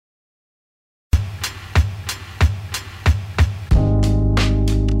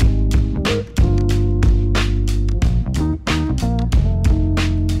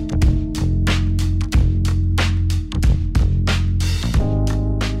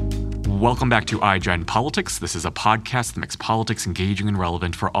Welcome back to iGen Politics. This is a podcast that makes politics engaging and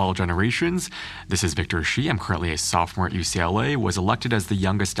relevant for all generations. This is Victor Shi. I'm currently a sophomore at UCLA, was elected as the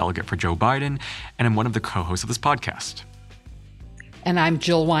youngest delegate for Joe Biden, and I'm one of the co-hosts of this podcast. And I'm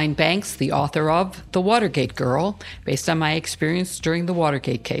Jill Wine-Banks, the author of The Watergate Girl, based on my experience during the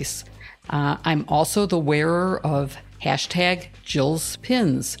Watergate case. I'm also the wearer of hashtag Jill's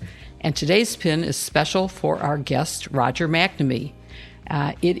Pins, and today's pin is special for our guest, Roger McNamee.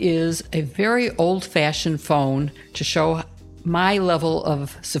 It is a very old-fashioned phone to show my level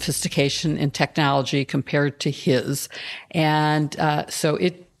of sophistication in technology compared to his. And so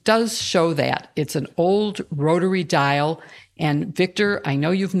it does show that. It's an old rotary dial. And Victor, I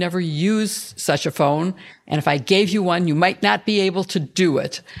know you've never used such a phone. And if I gave you one, you might not be able to do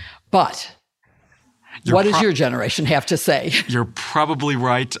it. But what does your generation have to say? You're probably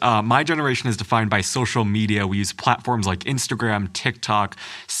right. My generation is defined by social media. We use platforms like Instagram, TikTok,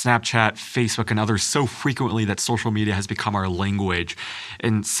 Snapchat, Facebook, and others so frequently that social media has become our language.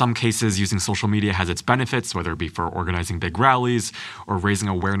 In some cases, using social media has its benefits, whether it be for organizing big rallies or raising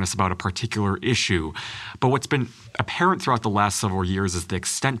awareness about a particular issue. But what's been apparent throughout the last several years is the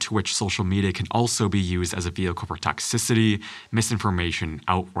extent to which social media can also be used as a vehicle for toxicity, misinformation,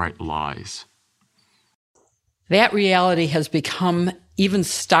 outright lies. That reality has become even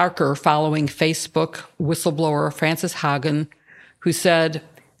starker following Facebook whistleblower Frances Haugen, who said,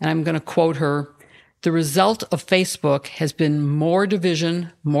 and I'm going to quote her, "The result of Facebook has been more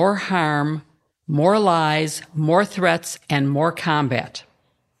division, more harm, more lies, more threats, and more combat."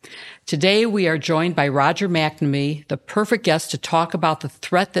 Today, we are joined by Roger McNamee, the perfect guest to talk about the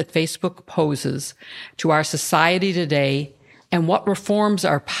threat that Facebook poses to our society today and what reforms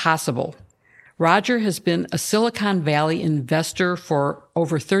are possible. Roger has been a Silicon Valley investor for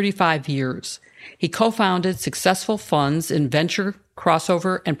over 35 years. He co-founded successful funds in venture,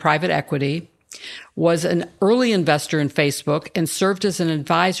 crossover, and private equity, was an early investor in Facebook, and served as an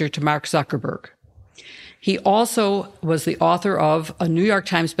advisor to Mark Zuckerberg. He also was the author of a New York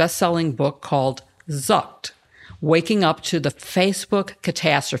Times bestselling book called Zucked, Waking Up to the Facebook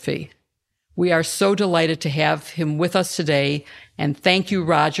Catastrophe. We are so delighted to have him with us today, and thank you,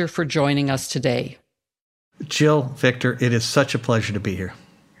 Roger, for joining us today. Jill, Victor, it is such a pleasure to be here.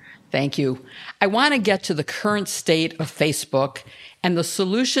 Thank you. I want to get to the current state of Facebook and the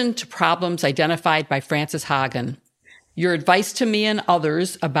solution to problems identified by Frances Haugen. Your advice to me and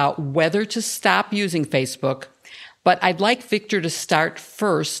others about whether to stop using Facebook, but I'd like Victor to start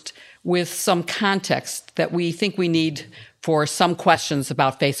first with some context that we think we need for some questions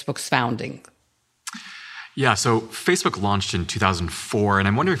about Facebook's founding. Yeah, so Facebook launched in 2004, and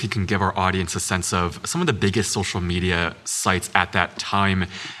I'm wondering if you can give our audience a sense of some of the biggest social media sites at that time,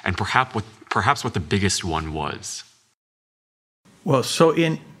 and perhaps what the biggest one was. Well, so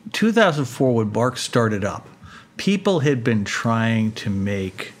in 2004, when Mark started up, people had been trying to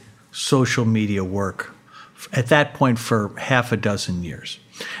make social media work at that point for half a dozen years.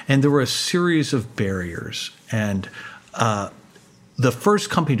 And there were a series of barriers, and the first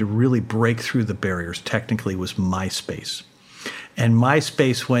company to really break through the barriers technically was MySpace. And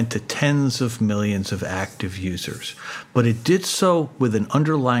MySpace went to tens of millions of active users. But it did so with an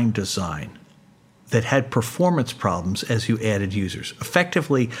underlying design that had performance problems as you added users.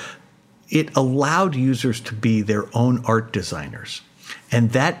 Effectively, it allowed users to be their own art designers.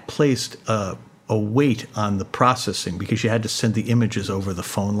 And that placed a weight on the processing because you had to send the images over the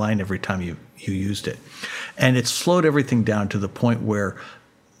phone line every time you used it. And it slowed everything down to the point where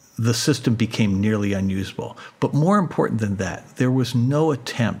the system became nearly unusable. But more important than that, there was no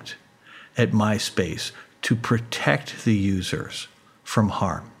attempt at MySpace to protect the users from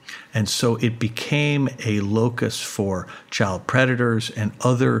harm. And so it became a locus for child predators and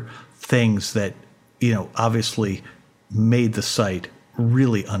other things that, obviously made the site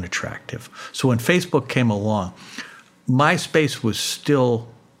really unattractive. So when Facebook came along, MySpace was still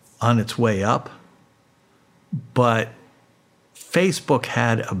on its way up, but Facebook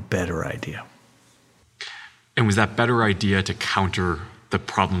had a better idea. And was that better idea to counter the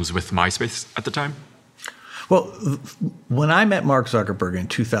problems with MySpace at the time? Well, when I met Mark Zuckerberg in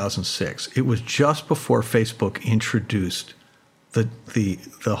 2006, it was just before Facebook introduced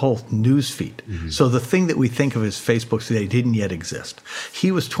the whole news feed. Mm-hmm. So the thing that we think of as Facebook today didn't yet exist. He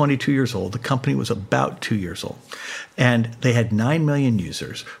was 22 years old. The company was about 2 years old. And they had 9 million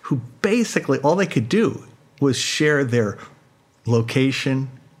users who basically all they could do was share their location,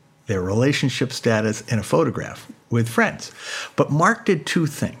 their relationship status, and a photograph with friends. But Mark did two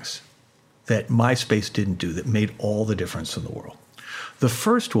things that MySpace didn't do that made all the difference in the world. The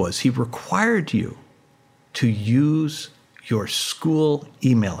first was he required you to use your school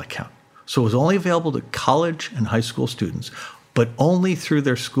email account, So it was only available to college and high school students, but only through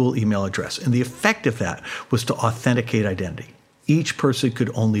their school email address. And the effect of that was to authenticate identity. Each person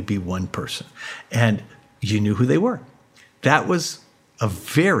could only be one person, and you knew who they were. That was a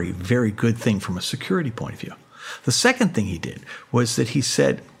very, very good thing from a security point of view. The second thing he did was that he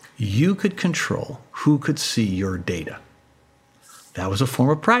said you could control who could see your data. That was a form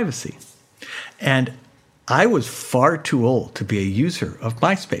of privacy. And I was far too old to be a user of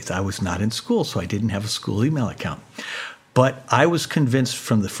MySpace. I was not in school, so I didn't have a school email account. But I was convinced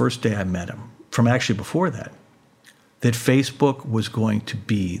from the first day I met him, from actually before that Facebook was going to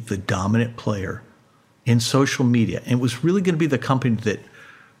be the dominant player in social media. And it was really going to be the company that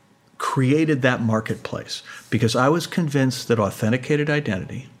created that marketplace, because I was convinced that authenticated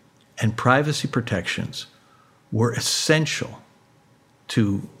identity and privacy protections were essential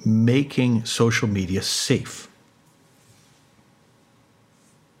to making social media safe.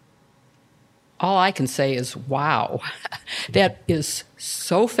 All I can say is, wow, that is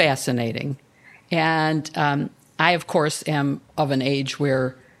so fascinating. And I, of course, am of an age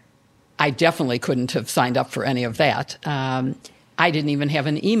where I definitely couldn't have signed up for any of that. I didn't even have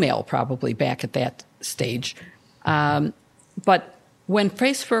an email probably back at that stage. But when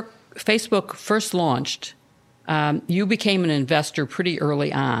Facebook first launched, you became an investor pretty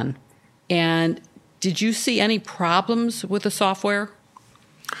early on. And did you see any problems with the software?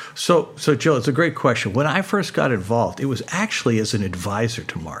 So Jill, it's a great question. When I first got involved, it was actually as an advisor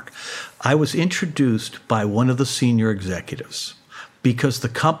to Mark. I was introduced by one of the senior executives because the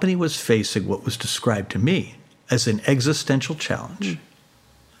company was facing what was described to me as an existential challenge.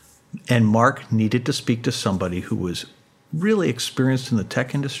 And Mark needed to speak to somebody who was really experienced in the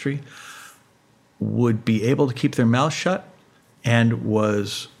tech industry, would be able to keep their mouth shut, and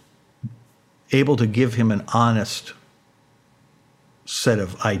was able to give him an honest set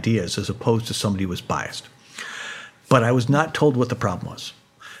of ideas as opposed to somebody who was biased. But I was not told what the problem was.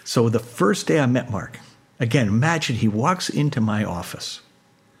 So the first day I met Mark, again, imagine he walks into my office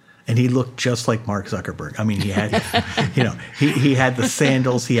and he looked just like Mark Zuckerberg. I mean, he had, he had the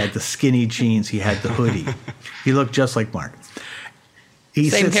sandals, he had the skinny jeans, he had the hoodie. He looked just like Mark.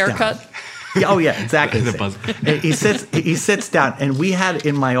 Same haircut? Down. Oh yeah, exactly. He sits down, and we had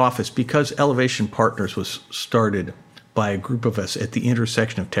in my office, because Elevation Partners was started by a group of us at the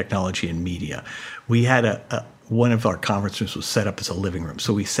intersection of technology and media. We had one of our conference rooms was set up as a living room.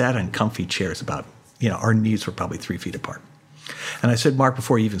 So we sat on comfy chairs about, our knees were probably 3 feet apart. And I said, Mark,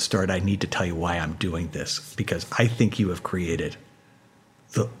 before you even start, I need to tell you why I'm doing this, because I think you have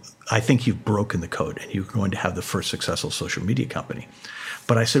I think you've broken the code, and you're going to have the first successful social media company.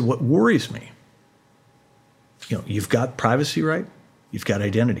 But I said, what worries me, you've got privacy right, you've got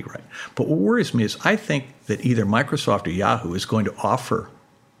identity right. But what worries me is I think that either Microsoft or Yahoo is going to offer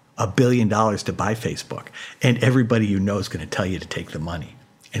 $1 billion to buy Facebook, and everybody you know is going to tell you to take the money.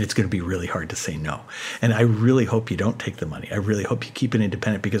 And it's going to be really hard to say no. And I really hope you don't take the money. I really hope you keep it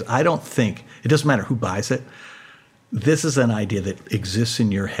independent, because I don't think, it doesn't matter who buys it, this is an idea that exists in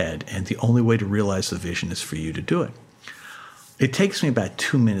your head, and the only way to realize the vision is for you to do it. It takes me about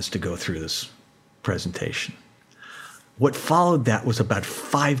 2 minutes to go through this presentation. What followed that was about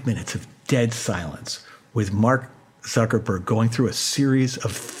 5 minutes of dead silence with Mark Zuckerberg going through a series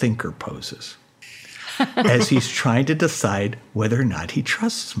of thinker poses as he's trying to decide whether or not he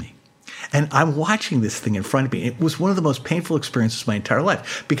trusts me. And I'm watching this thing in front of me. It was one of the most painful experiences of my entire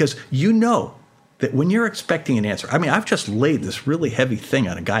life, because that when you're expecting an answer, I've just laid this really heavy thing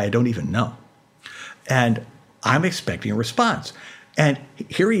on a guy I don't even know, and I'm expecting a response. And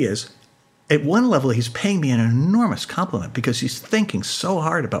here he is. At one level, he's paying me an enormous compliment because he's thinking so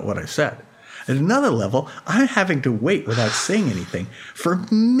hard about what I said. At another level, I'm having to wait without saying anything for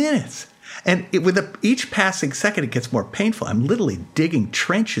minutes. And with each passing second, it gets more painful. I'm literally digging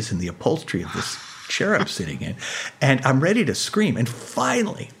trenches in the upholstery of this chair I'm sitting in, and I'm ready to scream. And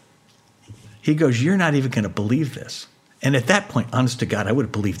finally, he goes, "You're not even going to believe this." And at that point, honest to God, I would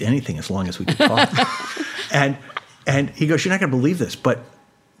have believed anything as long as we could talk. And he goes, "You're not going to believe this, but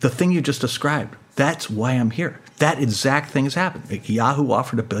the thing you just described, that's why I'm here. That exact thing has happened. Yahoo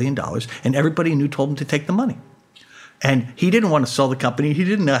offered $1 billion, and everybody knew told him to take the money. And he didn't want to sell the company. He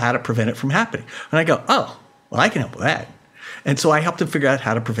didn't know how to prevent it from happening." And I go, "Oh, well, I can help with that." And so I helped him figure out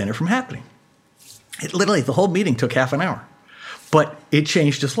how to prevent it from happening. The whole meeting took half an hour. But it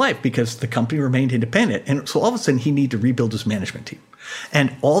changed his life because the company remained independent. And so all of a sudden, he needed to rebuild his management team.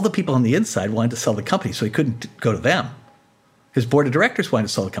 And all the people on the inside wanted to sell the company, so he couldn't go to them. His board of directors wanted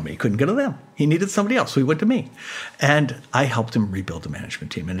to sell the company. He couldn't go to them. He needed somebody else, so he went to me. And I helped him rebuild the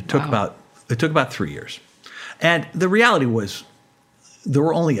management team. And it took about 3 years. And the reality was, there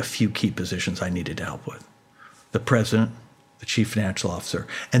were only a few key positions I needed help with. The president, the chief financial officer,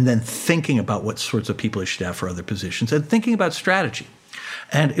 and then thinking about what sorts of people I should have for other positions and thinking about strategy.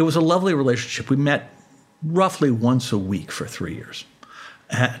 And it was a lovely relationship. We met roughly once a week for 3 years.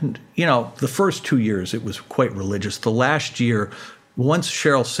 And, the first 2 years, it was quite religious. The last year, once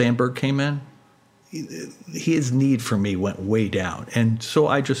Sheryl Sandberg came in, his need for me went way down. And so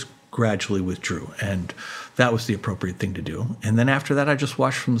I just gradually withdrew. And that was the appropriate thing to do. And then after that, I just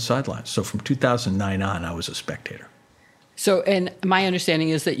watched from the sidelines. So from 2009 on, I was a spectator. So, and my understanding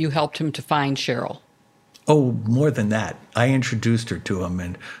is that you helped him to find Sheryl. Oh, more than that. I introduced her to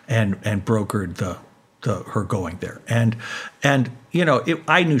him and brokered her going there. And I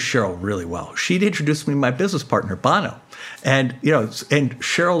knew Sheryl really well. She'd introduced me to my business partner, Bono. And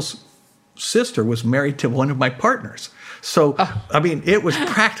Cheryl's sister was married to one of my partners. So, it was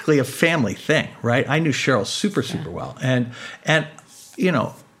practically a family thing, right? I knew Sheryl super well. And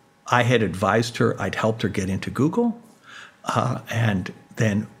I had advised her, I'd helped her get into Google. And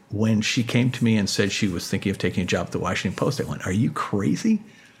then when she came to me and said she was thinking of taking a job at the Washington Post, I went, "Are you crazy?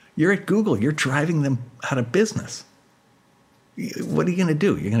 You're at Google. You're driving them out of business. What are you going to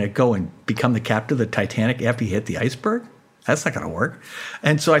do? You're going to go and become the captain of the Titanic after you hit the iceberg? That's not going to work."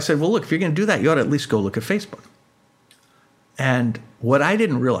 And so I said, "Well, look, if you're going to do that, you ought to at least go look at Facebook." And what I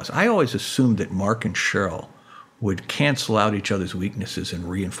didn't realize, I always assumed that Mark and Sheryl would cancel out each other's weaknesses and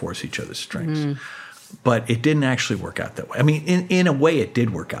reinforce each other's strengths. But it didn't actually work out that way. In a way, it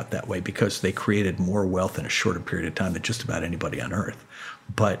did work out that way because they created more wealth in a shorter period of time than just about anybody on earth.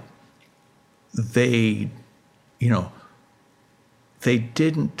 But they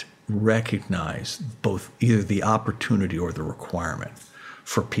didn't recognize both either the opportunity or the requirement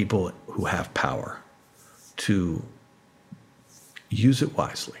for people who have power to use it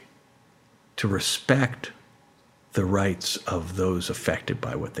wisely, to respect the rights of those affected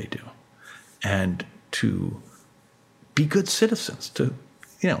by what they do, and to be good citizens, to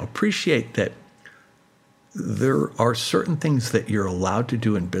appreciate that there are certain things that you're allowed to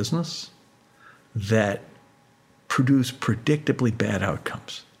do in business that produce predictably bad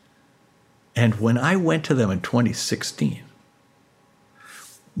outcomes. And when I went to them in 2016,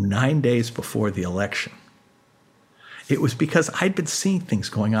 9 days before the election, it was because I'd been seeing things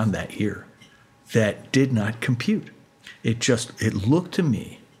going on that year that did not compute. It looked to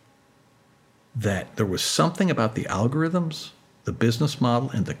me that there was something about the algorithms, the business model,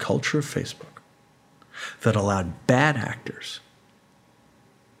 and the culture of Facebook that allowed bad actors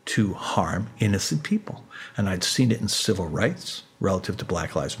to harm innocent people. And I'd seen it in civil rights relative to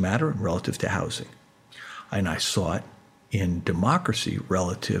Black Lives Matter and relative to housing. And I saw it in democracy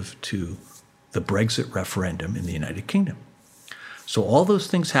relative to the Brexit referendum in the United Kingdom. So all those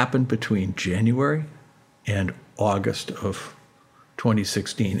things happened between January and August of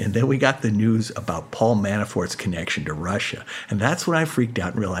 2016. And then we got the news about Paul Manafort's connection to Russia. And that's when I freaked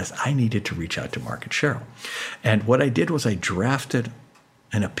out and realized I needed to reach out to Mark and Sheryl. And what I did was I drafted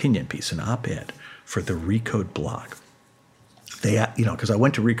an opinion piece, an op-ed, for the Recode blog. They, because I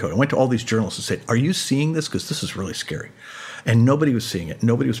went to Recode, I went to all these journalists and said, "Are you seeing this? Because this is really scary." And nobody was seeing it.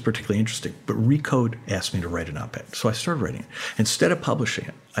 Nobody was particularly interested. But Recode asked me to write an op-ed. So I started writing it. Instead of publishing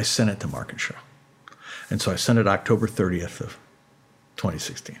it, I sent it to Mark and Sheryl. And so I sent it October 30th of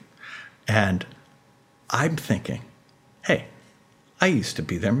 2016. And I'm thinking, hey, I used to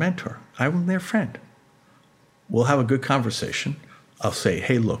be their mentor. I'm their friend. We'll have a good conversation. I'll say,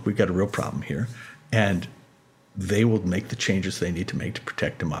 hey, look, we've got a real problem here. And they will make the changes they need to make to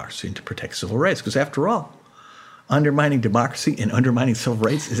protect democracy and to protect civil rights. Because after all, undermining democracy and undermining civil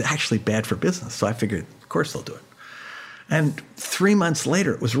rights is actually bad for business. So I figured, of course they'll do it. And 3 months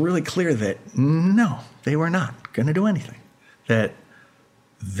later, it was really clear that no, they were not going to do anything. That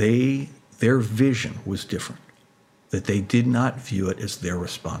their vision was different. That they did not view it as their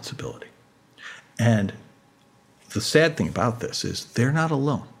responsibility. And the sad thing about this is they're not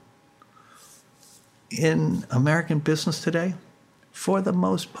alone. In American business today, for the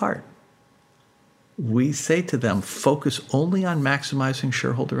most part, we say to them, focus only on maximizing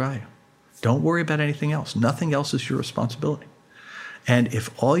shareholder value. Don't worry about anything else. Nothing else is your responsibility. And if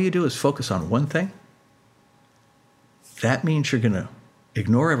all you do is focus on one thing, that means you're going to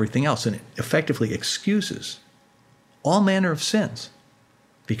ignore everything else, and it effectively excuses all manner of sins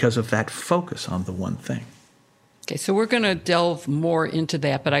because of that focus on the one thing. Okay, so we're going to delve more into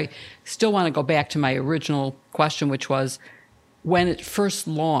that, but I still want to go back to my original question, which was when it first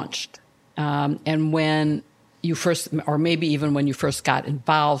launched, and when you first, or maybe even when you first got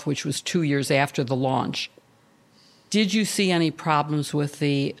involved, which was 2 years after the launch, did you see any problems with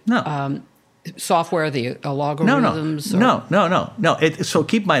the No. software, the algorithms? No. So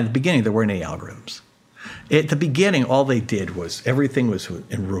keep in mind, at the beginning, there weren't any algorithms. At the beginning, all they did was everything was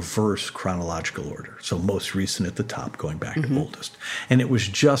in reverse chronological order. So most recent at the top, going back to oldest. And it was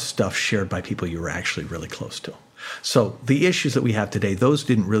just stuff shared by people you were actually really close to. So the issues that we have today, those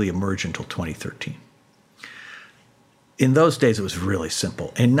didn't really emerge until 2013. In those days, it was really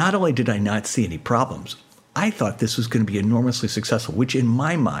simple. And not only did I not see any problems, I thought this was going to be enormously successful, which in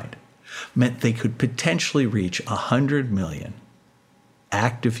my mind meant they could potentially reach 100 million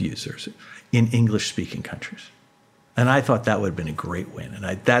active users in English-speaking countries. And I thought that would have been a great win.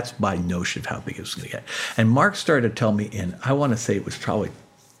 And that's my notion of how big it was going to get. And Mark started to tell me I want to say it was probably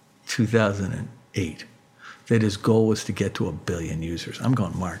 2008, that his goal was to get to 1 billion users. I'm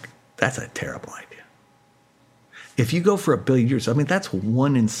going, Mark, that's a terrible idea. If you go for 1 billion users, I mean, that's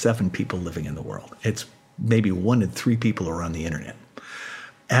 1 in 7 people living in the world. It's maybe 1 in 3 people who are on the internet.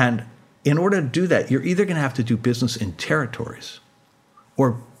 And in order to do that, you're either going to have to do business in territories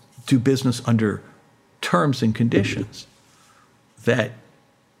or do business under terms and conditions that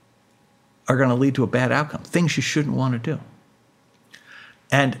are going to lead to a bad outcome, things you shouldn't want to do.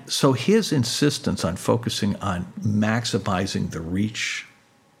 And so his insistence on focusing on maximizing the reach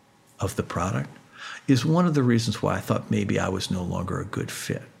of the product is one of the reasons why I thought maybe I was no longer a good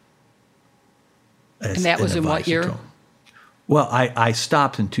fit. And that was in what year? Well, I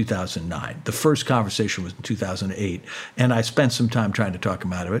stopped in 2009. The first conversation was in 2008, and I spent some time trying to talk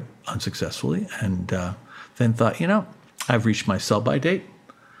him out of it unsuccessfully, and then thought, I've reached my sell-by date.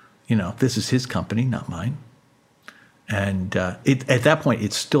 This is his company, not mine. And at that point,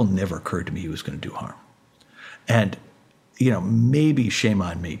 it still never occurred to me he was going to do harm. And, maybe shame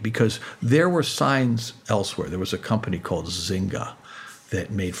on me, because there were signs elsewhere. There was a company called Zynga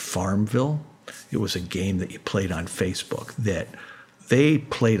that made Farmville. It was a game that you played on Facebook that they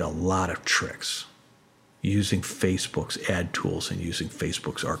played a lot of tricks using Facebook's ad tools and using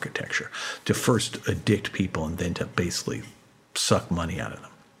Facebook's architecture to first addict people and then to basically suck money out of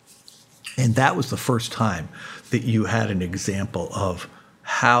them. And that was the first time that you had an example of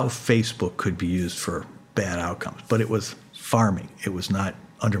how Facebook could be used for bad outcomes. But it was farming. It was not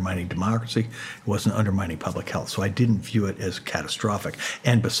undermining democracy. It wasn't undermining public health. So I didn't view it as catastrophic.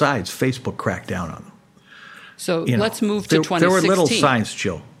 And besides, Facebook cracked down on them. So let's move to 2016. There were little signs,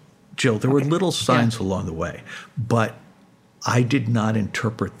 Jill. There were little signs along the way. But I did not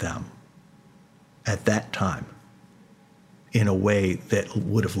interpret them at that time in a way that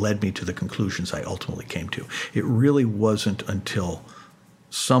would have led me to the conclusions I ultimately came to. It really wasn't until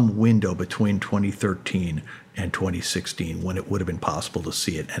some window between 2013 and 2016 when it would have been possible to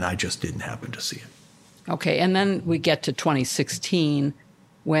see it, and I just didn't happen to see it. Okay, and then we get to 2016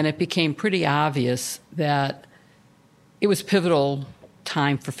 when it became pretty obvious that it was pivotal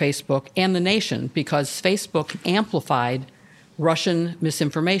time for Facebook and the nation because Facebook amplified Russian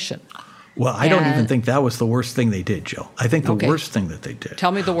misinformation. Well, I don't even think that was the worst thing they did, Joe. I think the worst thing that they did.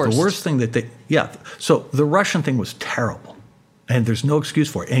 Tell me the worst. The worst thing that so the Russian thing was terrible. And there's no excuse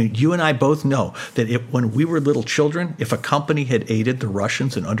for it. And you and I both know that when we were little children, if a company had aided the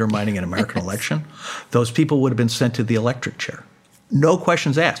Russians in undermining an American election, those people would have been sent to the electric chair. No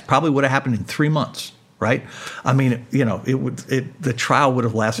questions asked. Probably would have happened in 3 months, right? I mean, the trial would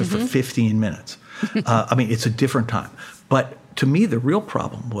have lasted for 15 minutes. I mean, it's a different time. But to me, the real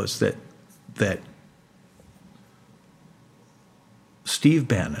problem was that Steve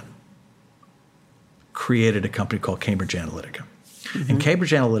Bannon created a company called Cambridge Analytica. And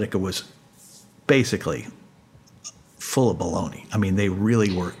Cambridge Analytica was basically full of baloney. I mean, they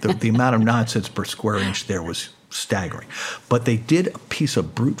really were. The amount of nonsense per square inch there was staggering. But they did a piece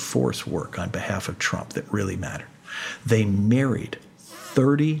of brute force work on behalf of Trump that really mattered. They married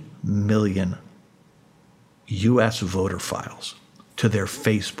 30 million U.S. voter files to their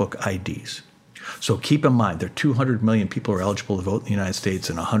Facebook IDs. So keep in mind, there are 200 million people who are eligible to vote in the United States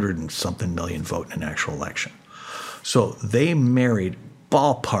and 100 and something million vote in an actual election. So they married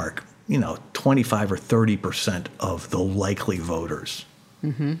ballpark, 25 or 30% of the likely voters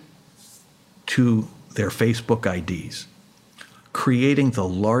to their Facebook IDs, creating the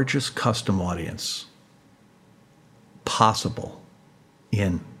largest custom audience possible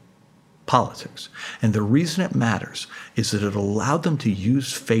in politics. And the reason it matters is that it allowed them to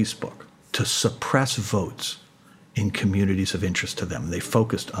use Facebook to suppress votes in communities of interest to them. They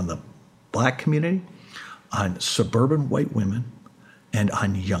focused on the black community, on suburban white women, and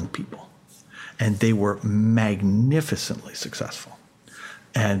on young people. And they were magnificently successful.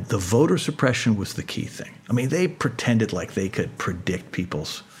 And the voter suppression was the key thing. I mean, they pretended like they could predict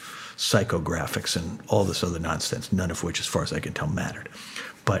people's psychographics and all this other nonsense, none of which, as far as I can tell, mattered.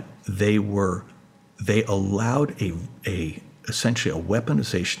 But they allowed essentially a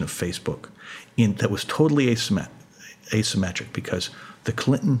weaponization of Facebook that was totally asymmetric, because the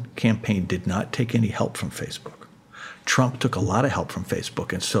Clinton campaign did not take any help from Facebook. Trump took a lot of help from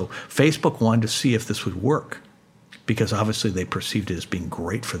Facebook. And so Facebook wanted to see if this would work, because obviously they perceived it as being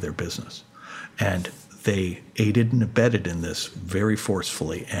great for their business. And they aided and abetted in this very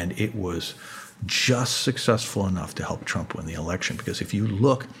forcefully, and it was just successful enough to help Trump win the election. Because if you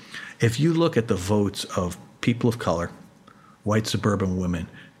look at the votes of people of color, white suburban women,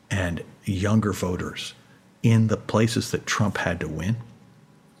 and younger voters in the places that Trump had to win,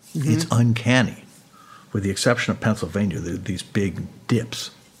 it's uncanny. With the exception of Pennsylvania, there are these big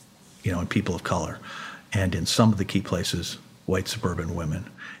dips, in people of color, and in some of the key places, white suburban women,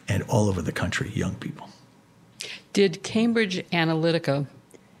 and all over the country, young people. Did Cambridge Analytica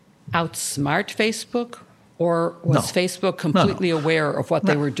outsmart Facebook, or was Facebook completely aware of what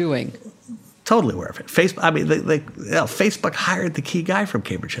they were doing? Totally aware of it. Facebook hired the key guy from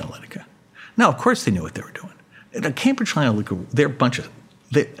Cambridge Analytica. No, of course they knew what they were doing. Cambridge Analytica, they're a bunch of,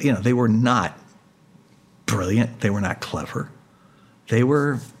 they were not brilliant. They were not clever. They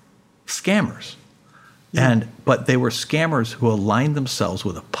were scammers. But they were scammers who aligned themselves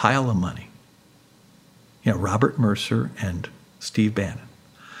with a pile of money. Robert Mercer and Steve Bannon,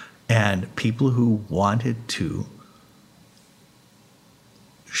 and people who wanted to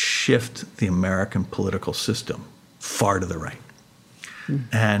shift the American political system far to the right.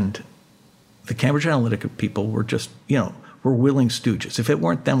 And the Cambridge Analytica people were just, were willing stooges. If it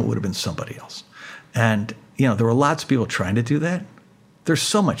weren't them, it would have been somebody else. And, there were lots of people trying to do that. There's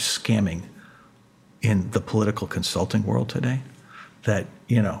so much scamming in the political consulting world today that,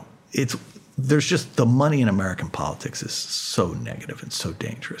 there's just, the money in American politics is so negative and so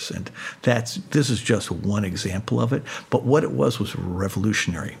dangerous. And this is just one example of it. But what it was a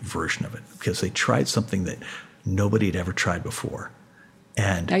revolutionary version of it, because they tried something that nobody had ever tried before.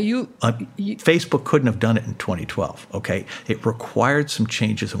 And Facebook couldn't have done it in 2012, okay? It required some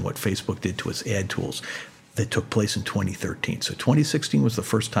changes in what Facebook did to its ad tools that took place in 2013. So 2016 was the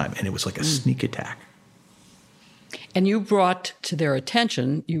first time, and it was like a sneak attack. And you brought to their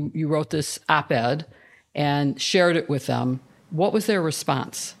attention, you wrote this op-ed and shared it with them. What was their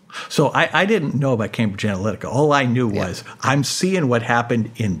response? So I didn't know about Cambridge Analytica. All I knew was I'm seeing what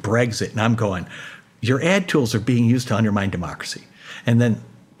happened in Brexit, and I'm going, your ad tools are being used to undermine democracy. And then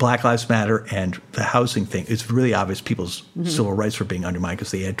Black Lives Matter and the housing thing, it's really obvious people's civil rights were being undermined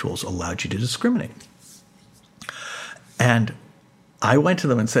because the ad tools allowed you to discriminate. And I went to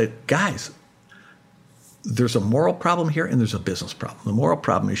them and said, guys, there's a moral problem here and there's a business problem. The moral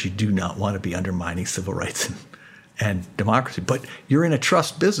problem is you do not want to be undermining civil rights and democracy, but you're in a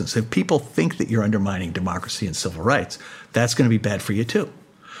trust business. If people think that you're undermining democracy and civil rights, that's going to be bad for you too.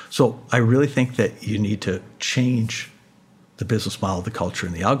 So I really think that you need to change the business model, the culture,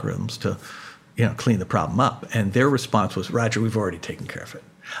 and the algorithms to, clean the problem up. And their response was, Roger, we've already taken care of it.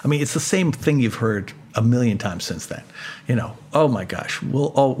 I mean, it's the same thing you've heard a million times since then. Oh my gosh,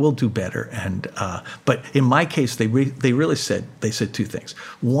 we'll do better. And but in my case, they really said two things.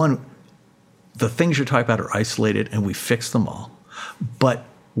 One, the things you're talking about are isolated, and we fixed them all. But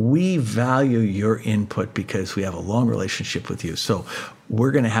we value your input because we have a long relationship with you. So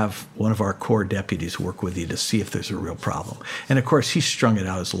we're going to have one of our core deputies work with you to see if there's a real problem. And of course, he strung it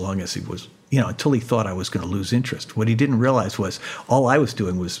out as long as he was, until he thought I was going to lose interest. What he didn't realize was all I was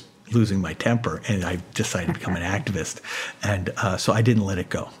doing was losing my temper, and I decided to become an activist. And so I didn't let it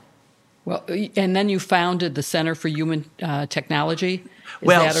go. Well, and then you founded the Center for Human Technology. Is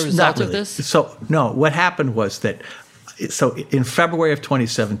well, that a result not really. of this? So, no, what happened was that, so in February of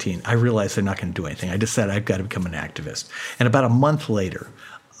 2017, I realized they're not going to do anything. I decided I've got to become an activist. And about a month later,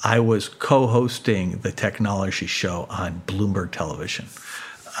 I was co-hosting the technology show on Bloomberg Television.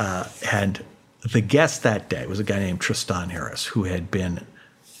 And the guest that day was a guy named Tristan Harris, who had been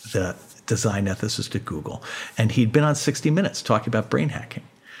the design ethicist at Google. And he'd been on 60 Minutes talking about brain hacking.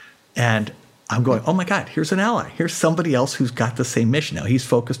 And I'm going, oh my God, here's an ally. Here's somebody else who's got the same mission. Now, he's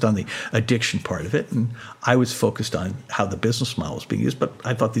focused on the addiction part of it, and I was focused on how the business model was being used, but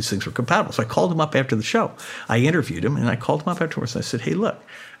I thought these things were compatible. So I called him up after the show. I interviewed him, and I called him up afterwards, and I said, hey, look,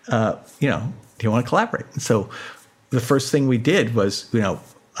 do you want to collaborate? And so the first thing we did was,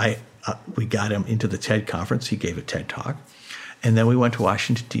 we got him into the TED conference. He gave a TED talk. And then we went to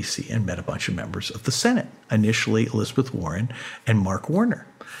Washington, D.C. and met a bunch of members of the Senate, initially Elizabeth Warren and Mark Warner.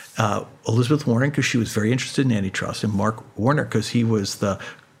 Elizabeth Warren, because she was very interested in antitrust, and Mark Warner, because he was the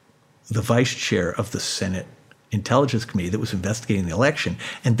vice chair of the Senate Intelligence Committee that was investigating the election,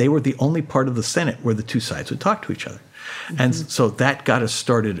 and they were the only part of the Senate where the two sides would talk to each other. And so that got us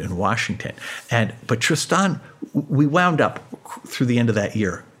started in Washington. But Tristan, we wound up through the end of that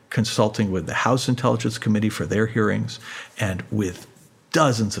year consulting with the House Intelligence Committee for their hearings and with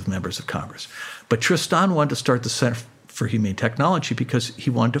dozens of members of Congress. But Tristan wanted to start the Center for Humane Technology because he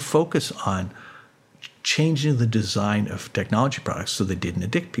wanted to focus on changing the design of technology products so they didn't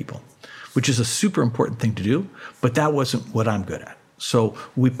addict people, which is a super important thing to do, but that wasn't what I'm good at. So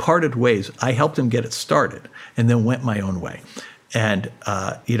we parted ways. I helped him get it started and then went my own way. And,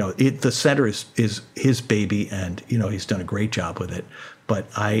 the center is his baby, and, he's done a great job with it. But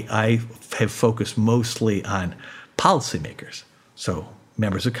I have focused mostly on policymakers. So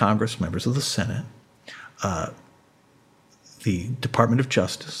members of Congress, members of the Senate, the Department of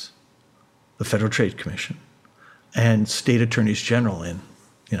Justice, the Federal Trade Commission, and state attorneys general in,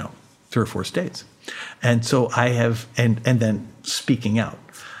 3 or 4 states. And so I have, and then speaking out.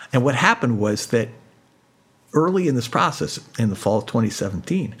 And what happened was that early in this process, in the fall of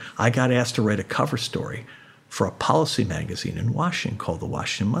 2017, I got asked to write a cover story for a policy magazine in Washington called the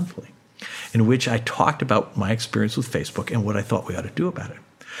Washington Monthly, in which I talked about my experience with Facebook and what I thought we ought to do about it.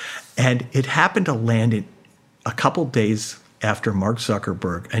 And it happened to land in a couple days after Mark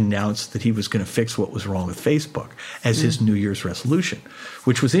Zuckerberg announced that he was going to fix what was wrong with Facebook as his New Year's resolution,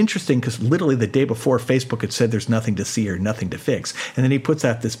 which was interesting because literally the day before Facebook had said there's nothing to see or nothing to fix. And then he puts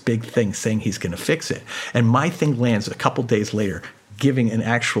out this big thing saying he's going to fix it. And my thing lands a couple days later giving an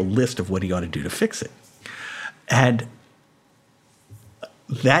actual list of what he ought to do to fix it. And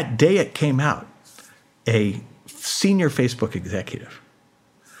that day it came out, a senior Facebook executive,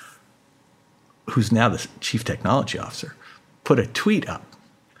 who's now the chief technology officer, put a tweet up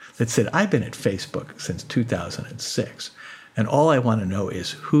that said, I've been at Facebook since 2006, and all I want to know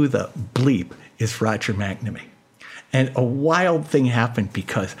is who the bleep is Roger McNamee. And a wild thing happened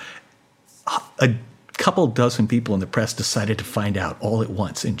because a couple dozen people in the press decided to find out all at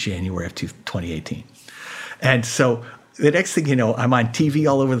once in January of 2018. And so the next thing you know, I'm on TV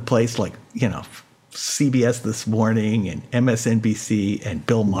all over the place, like, CBS This Morning and MSNBC and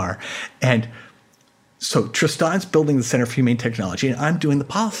Bill Maher. And so Tristan's building the Center for Humane Technology, and I'm doing the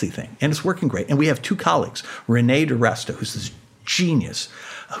policy thing, and it's working great. And we have 2 colleagues, Renee DiResta, who's this genius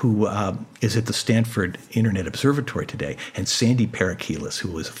who is at the Stanford Internet Observatory today, and Sandy Parakilis, who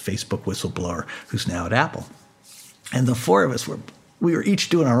was a Facebook whistleblower who's now at Apple. And the 4 of us we were each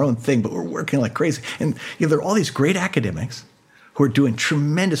doing our own thing, but we're working like crazy. And there are all these great academics who are doing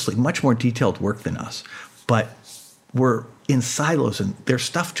tremendously much more detailed work than us, but we're in silos, and their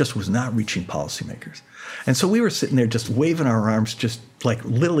stuff just was not reaching policymakers. And so we were sitting there just waving our arms, just like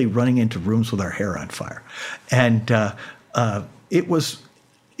literally running into rooms with our hair on fire. And it was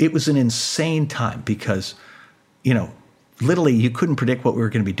an insane time because, literally you couldn't predict what we were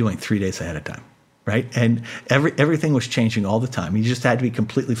going to be doing 3 days ahead of time, right? And everything was changing all the time. You just had to be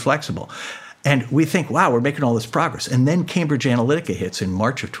completely flexible. And we think, wow, we're making all this progress. And then Cambridge Analytica hits in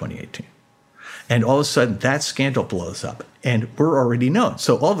March of 2018. And all of a sudden, that scandal blows up, and we're already known.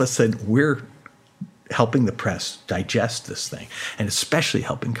 So all of a sudden, we're helping the press digest this thing, and especially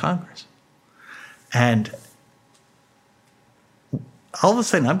helping Congress. And all of a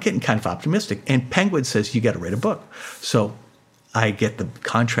sudden, I'm getting kind of optimistic. And Penguin says, you got to write a book. So I get the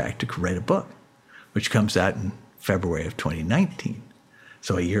contract to write a book, which comes out in February of 2019,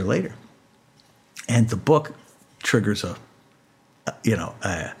 so a year later. And the book triggers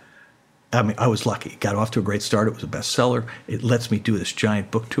I was lucky. Got off to a great start. It was a bestseller. It lets me do this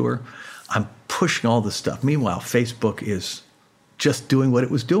giant book tour. I'm pushing all this stuff. Meanwhile, Facebook is just doing what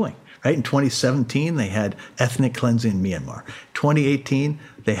it was doing, right? In 2017, they had ethnic cleansing in Myanmar. 2018,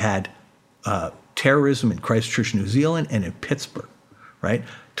 they had terrorism in Christchurch, New Zealand, and in Pittsburgh, right?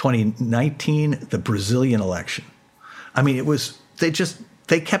 2019, the Brazilian election. I mean,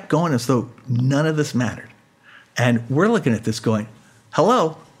 they kept going as though none of this mattered. And we're looking at this going,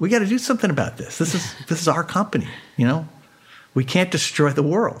 hello, we got to do something about this. This is our company, We can't destroy the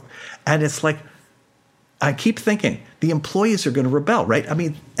world. And it's like, I keep thinking, the employees are going to rebel, right? I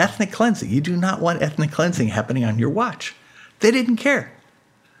mean, ethnic cleansing. You do not want ethnic cleansing happening on your watch. They didn't care.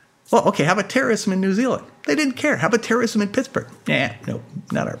 Well, okay, how about terrorism in New Zealand? They didn't care. How about terrorism in Pittsburgh? No,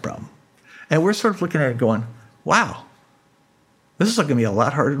 not our problem. And we're sort of looking at it going, wow, this is going to be a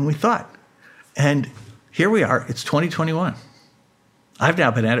lot harder than we thought. And here we are. It's 2021. I've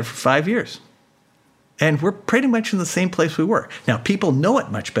now been at it for 5 years. And we're pretty much in the same place we were. Now, people know it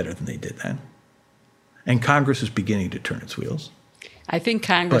much better than they did then. And Congress is beginning to turn its wheels. I think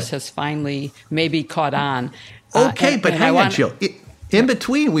Congress has finally maybe caught on. Okay, but hang on, Jill. In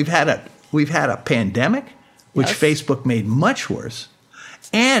between, we've had a pandemic. which Yes. Facebook made much worse.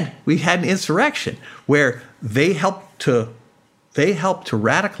 And we had an insurrection where they helped to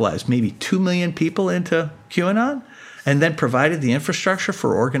radicalize maybe 2 million people into QAnon, and then provided the infrastructure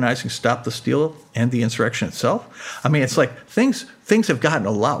for organizing Stop the Steal and the insurrection itself. I mean, it's like things have gotten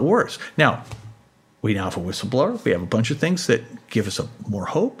a lot worse. Now, we now have a whistleblower. We have a bunch of things that give us more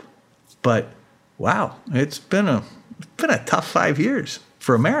hope. But wow, it's been a tough 5 years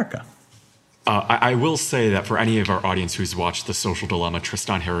for America. I will say that for any of our audience who's watched The Social Dilemma,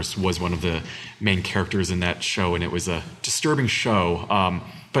 Tristan Harris was one of the main characters in that show, and it was a disturbing show.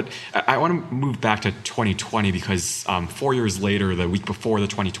 But I want to move back to 2020 because 4 years later, the week before the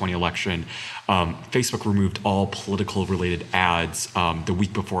 2020 election, Facebook removed all political-related ads the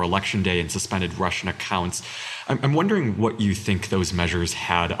week before Election Day and suspended Russian accounts. I'm wondering what you think those measures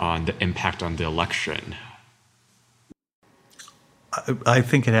had on the impact on the election. I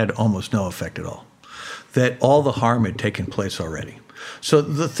think it had almost no effect at all, that all the harm had taken place already. So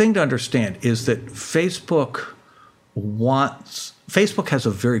the thing to understand is that Facebook has a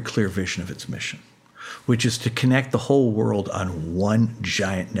very clear vision of its mission, which is to connect the whole world on one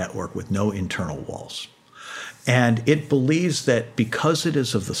giant network with no internal walls. And it believes that because it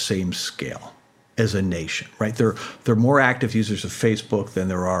is of the same scale as a nation, right? There are more active users of Facebook than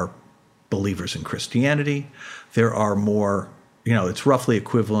there are believers in Christianity. There are more, it's roughly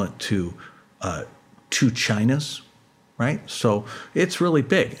equivalent to 2 Chinas, right? So it's really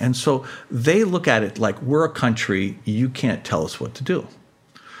big. And so they look at it like we're a country, you can't tell us what to do.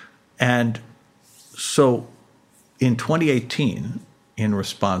 And so in 2018, in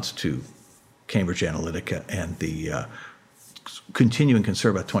response to Cambridge Analytica and the continuing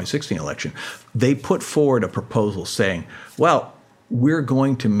concern about the 2016 election, they put forward a proposal saying, well, we're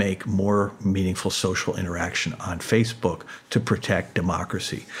going to make more meaningful social interaction on Facebook to protect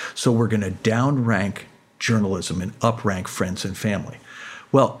democracy. So we're going to downrank journalism and uprank friends and family.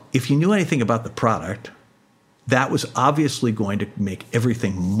 Well, if you knew anything about the product, that was obviously going to make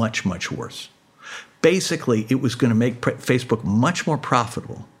everything much, much worse. Basically, it was going to make Facebook much more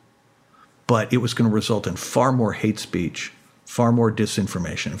profitable, but it was going to result in far more hate speech, far more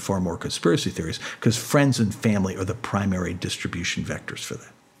disinformation, and far more conspiracy theories, because friends and family are the primary distribution vectors for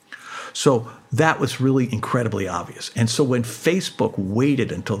that. So that was really incredibly obvious. And so when Facebook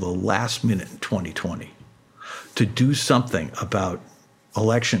waited until the last minute in 2020 to do something about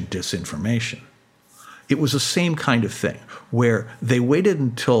election disinformation, it was the same kind of thing, where they waited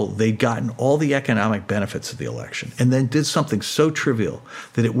until they'd gotten all the economic benefits of the election and then did something so trivial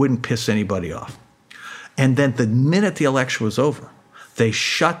that it wouldn't piss anybody off. And then the minute the election was over, they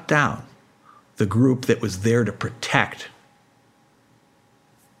shut down the group that was there to protect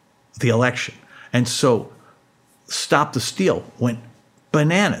the election. And so Stop the Steal went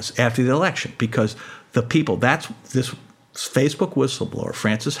bananas after the election because the people, this Facebook whistleblower,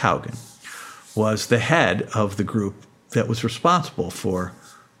 Frances Haugen, was the head of the group that was responsible for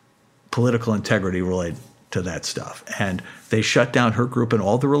political integrity related to that stuff. And they shut down her group and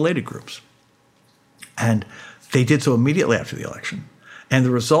all the related groups. And they did so immediately after the election. And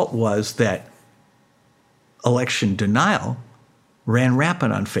the result was that election denial ran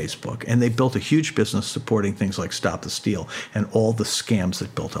rampant on Facebook, and they built a huge business supporting things like Stop the Steal and all the scams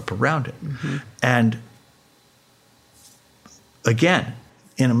that built up around it. Mm-hmm. And again,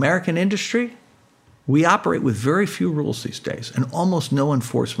 in American industry, we operate with very few rules these days and almost no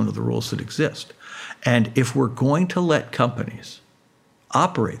enforcement of the rules that exist. And if we're going to let companies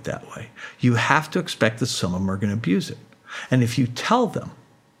operate that way, you have to expect that some of them are going to abuse it. And if you tell them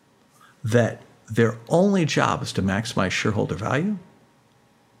that their only job is to maximize shareholder value,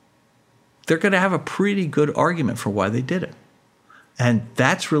 they're going to have a pretty good argument for why they did it. And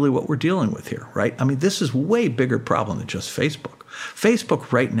that's really what we're dealing with here, right? I mean, this is a way bigger problem than just Facebook.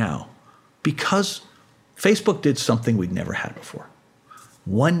 Facebook right now, because Facebook did something we'd never had before.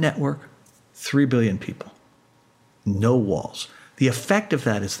 One network, 3 billion people, no walls. The effect of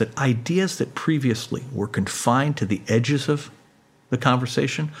that is that ideas that previously were confined to the edges of the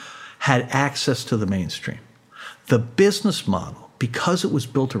conversation had access to the mainstream. The business model, because it was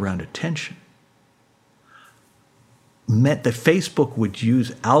built around attention, meant that Facebook would use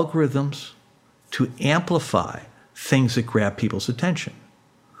algorithms to amplify things that grab people's attention.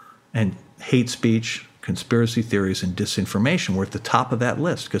 And hate speech, conspiracy theories, and disinformation were at the top of that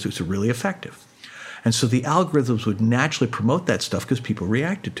list because it was really effective. And so the algorithms would naturally promote that stuff because people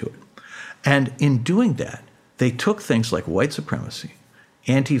reacted to it. And in doing that, they took things like white supremacy,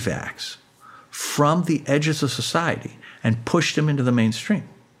 anti-vax, from the edges of society and pushed them into the mainstream.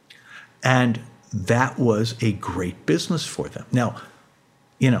 And that was a great business for them. Now,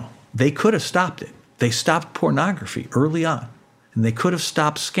 they could have stopped it. They stopped pornography early on, and they could have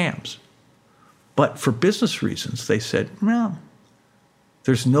stopped scams. But for business reasons, they said, no,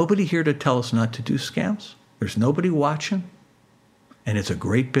 there's nobody here to tell us not to do scams. There's nobody watching. And it's a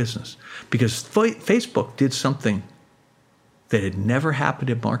great business. Because Facebook did something that had never happened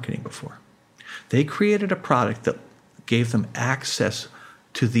in marketing before. They created a product that gave them access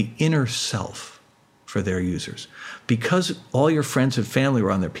to the inner self for their users. Because all your friends and family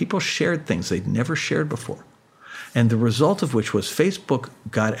were on there, people shared things they'd never shared before. And the result of which was Facebook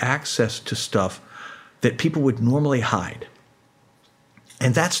got access to stuff that people would normally hide.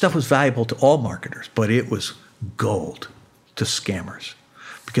 And that stuff was valuable to all marketers, but it was gold to scammers.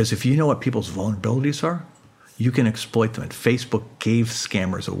 Because if you know what people's vulnerabilities are, you can exploit them. And Facebook gave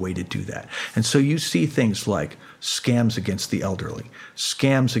scammers a way to do that. And so you see things like scams against the elderly,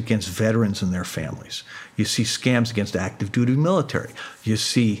 scams against veterans and their families. You see scams against active duty military. You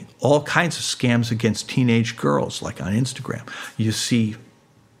see all kinds of scams against teenage girls, like on Instagram. You see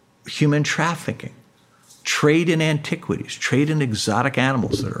human trafficking, trade in antiquities, trade in exotic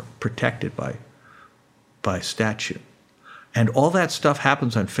animals that are protected by statute. And all that stuff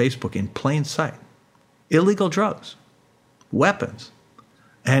happens on Facebook in plain sight. Illegal drugs, weapons.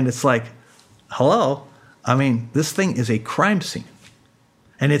 And it's like, hello? I mean, this thing is a crime scene.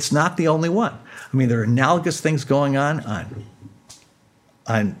 And it's not the only one. I mean, there are analogous things going on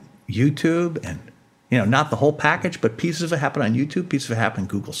YouTube and, not the whole package, but pieces of it happen on YouTube, pieces of it happen in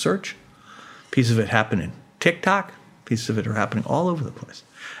Google search, pieces of it happen in TikTok, pieces of it are happening all over the place.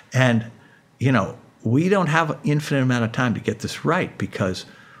 And, we don't have an infinite amount of time to get this right because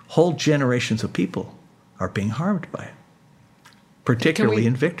whole generations of people are being harmed by it, particularly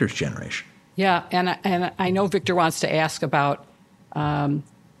in Victor's generation. Yeah, and I know Victor wants to ask about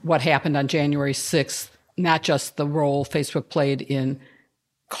what happened on January 6th, not just the role Facebook played in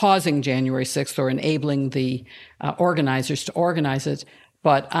causing January 6th or enabling the organizers to organize it,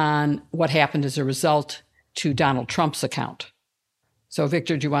 but on what happened as a result to Donald Trump's account. So,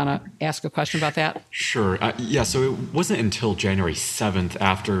 Victor, do you want to ask a question about that? Sure. So it wasn't until January 7th,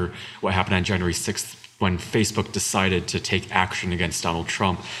 after what happened on January 6th, when Facebook decided to take action against Donald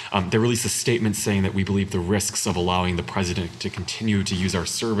Trump. They released a statement saying that we believe the risks of allowing the president to continue to use our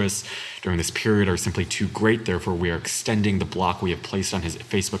service during this period are simply too great. Therefore, we are extending the block we have placed on his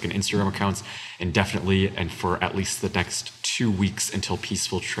Facebook and Instagram accounts indefinitely and for at least the next 2 weeks until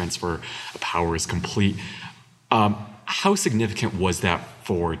peaceful transfer of power is complete. How significant was that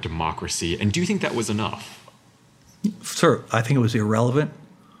for democracy? And do you think that was enough? Sir, I think it was irrelevant.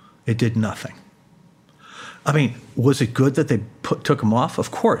 It did nothing. I mean, was it good that they took him off?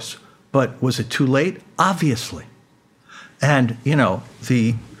 Of course. But was it too late? Obviously. And,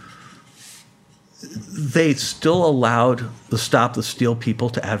 they still allowed the Stop the Steal people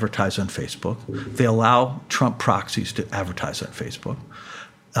to advertise on Facebook. They allow Trump proxies to advertise on Facebook.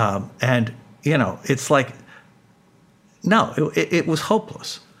 It's like, no, it was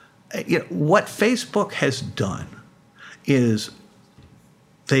hopeless. What Facebook has done is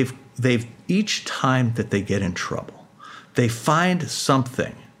they've each time that they get in trouble, they find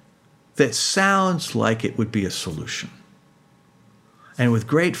something that sounds like it would be a solution. And with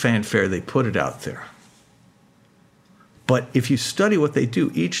great fanfare, they put it out there. But if you study what they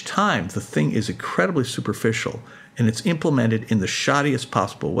do, each time the thing is incredibly superficial and it's implemented in the shoddiest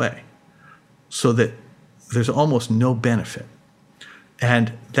possible way so that there's almost no benefit.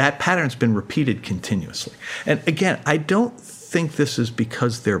 And that pattern's been repeated continuously. And again, I don't think this is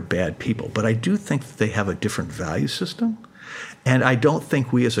because they're bad people, but I do think that they have a different value system. And I don't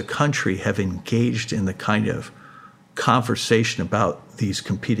think we as a country have engaged in the kind of conversation about these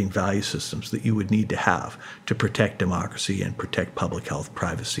competing value systems that you would need to have to protect democracy and protect public health,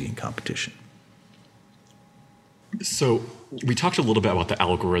 privacy, and competition. So we talked a little bit about the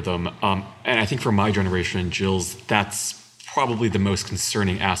algorithm, and I think for my generation, Jill's, that's probably the most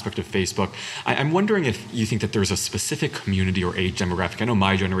concerning aspect of Facebook. I'm wondering if you think that there's a specific community or age demographic. I know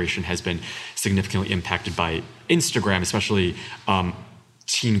my generation has been significantly impacted by Instagram, especially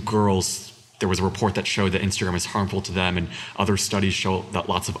teen girls. There was a report that showed that Instagram is harmful to them, and other studies show that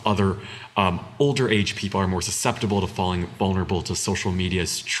lots of other older age people are more susceptible to falling vulnerable to social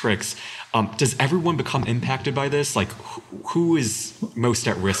media's tricks. Does everyone become impacted by this? Like, who is most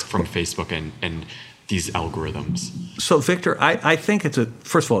at risk from Facebook and these algorithms? So, Victor, I think it's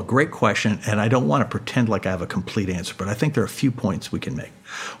first of all, a great question, and I don't want to pretend like I have a complete answer, but I think there are a few points we can make.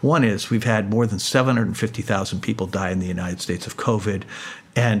 One is we've had more than 750,000 people die in the United States of COVID,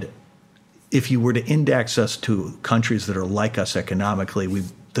 and if you were to index us to countries that are like us economically,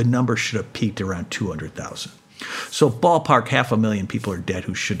 the number should have peaked around 200,000. So ballpark 500,000 people are dead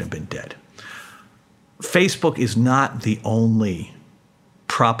who shouldn't have been dead. Facebook is not the only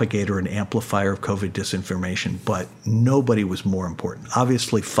propagator and amplifier of COVID disinformation, but nobody was more important.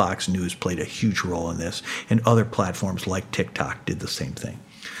 Obviously, Fox News played a huge role in this, and other platforms like TikTok did the same thing.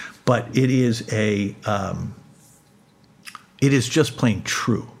 But it is just plain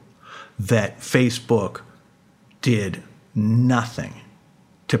true that Facebook did nothing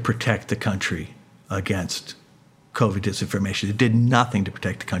to protect the country against COVID disinformation. It did nothing to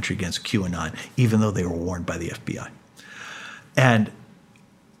protect the country against QAnon, even though they were warned by the FBI. And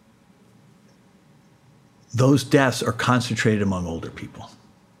those deaths are concentrated among older people.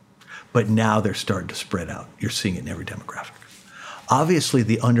 But now they're starting to spread out. You're seeing it in every demographic. Obviously,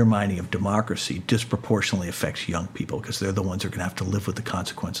 the undermining of democracy disproportionately affects young people because they're the ones who are going to have to live with the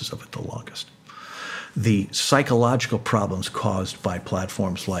consequences of it the longest. The psychological problems caused by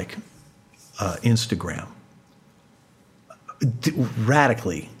platforms like Instagram,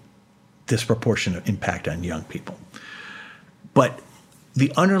 radically disproportionate impact on young people. But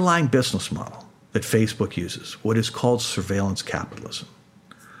the underlying business model that Facebook uses, what is called surveillance capitalism,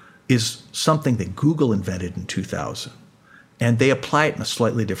 is something that Google invented in 2000. And they apply it in a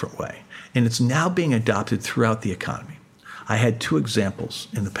slightly different way. And it's now being adopted throughout the economy. I had two examples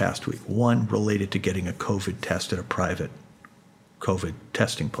in the past week. One related to getting a COVID test at a private COVID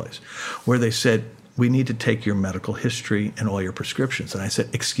testing place, where they said, we need to take your medical history and all your prescriptions. And I said,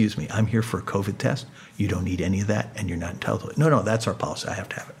 excuse me, I'm here for a COVID test. You don't need any of that, and you're not entitled to it. No, that's our policy. I have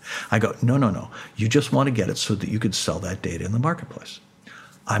to have it. I go, no. You just want to get it so that you could sell that data in the marketplace.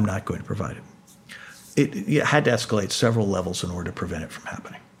 I'm not going to provide it. It had to escalate several levels in order to prevent it from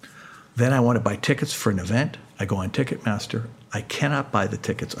happening. Then I want to buy tickets for an event. I go on Ticketmaster. I cannot buy the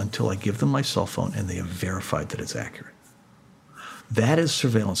tickets until I give them my cell phone and they have verified that it's accurate. That is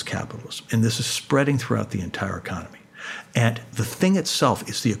surveillance capitalism, and this is spreading throughout the entire economy. And the thing itself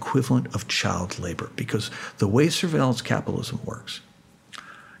is the equivalent of child labor, because the way surveillance capitalism works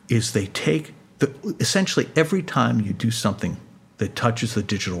is they take essentially every time you do something that touches the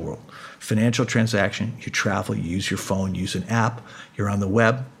digital world, financial transaction, you travel, you use your phone, use an app, you're on the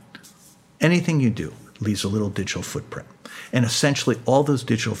web, anything you do leaves a little digital footprint. And essentially all those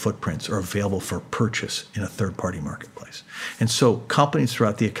digital footprints are available for purchase in a third-party marketplace. And so companies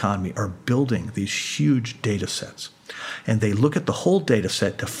throughout the economy are building these huge data sets. And they look at the whole data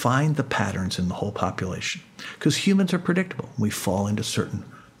set to find the patterns in the whole population. Because humans are predictable. We fall into certain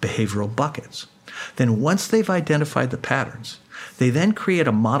behavioral buckets. Then once they've identified the patterns, they then create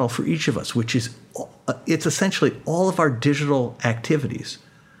a model for each of us, which is, it's essentially all of our digital activities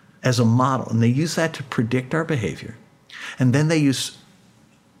as a model. And they use that to predict our behavior. And then they use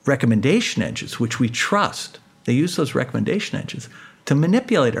recommendation engines, which we trust. They use those recommendation engines to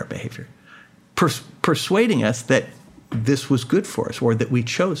manipulate our behavior, persuading us that this was good for us or that we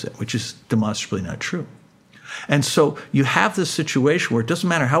chose it, which is demonstrably not true. And so you have this situation where it doesn't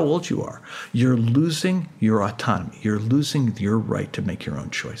matter how old you are, you're losing your autonomy. You're losing your right to make your own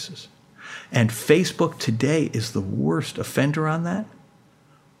choices. And Facebook today is the worst offender on that.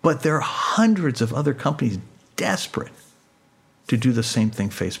 But there are hundreds of other companies desperate to do the same thing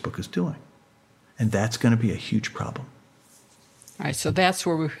Facebook is doing. And that's going to be a huge problem. All right, so that's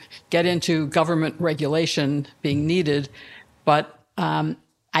where we get into government regulation being needed. But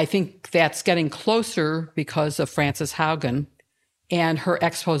I think that's getting closer because of Frances Haugen and her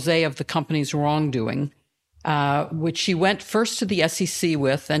expose of the company's wrongdoing, which she went first to the SEC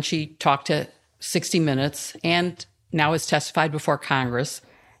with, then she talked to 60 Minutes, and now has testified before Congress.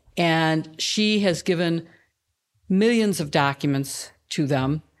 And she has given millions of documents to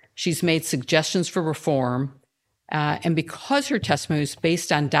them. She's made suggestions for reform. And because her testimony is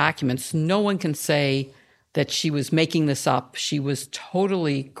based on documents, no one can say that she was making this up. She was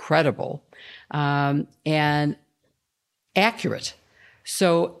totally credible and accurate.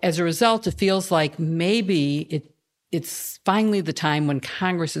 So as a result, it feels like maybe it's finally the time when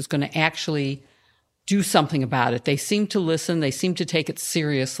Congress is going to actually do something about it. They seem to listen. They seem to take it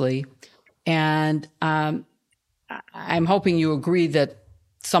seriously. And I'm hoping you agree that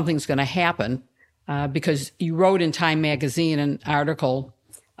something's going to happen because you wrote in Time magazine an article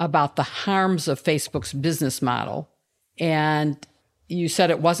about the harms of Facebook's business model. And you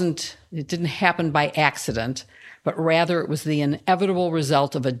said it didn't happen by accident, but rather it was the inevitable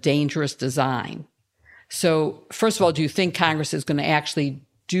result of a dangerous design. So first of all, do you think Congress is going to actually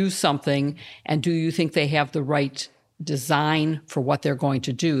do something? And do you think they have the right design for what they're going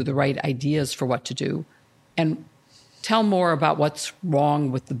to do, the right ideas for what to do? And tell more about what's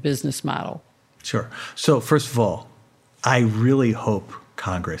wrong with the business model. Sure. So first of all, I really hope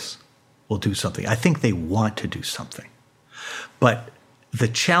Congress will do something. I think they want to do something. But the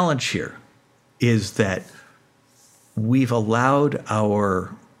challenge here is that we've allowed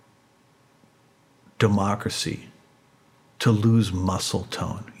our democracy to lose muscle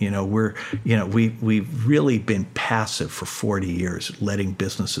tone. We've really been passive for 40 years, letting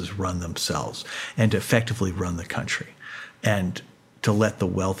businesses run themselves and to effectively run the country, and to let the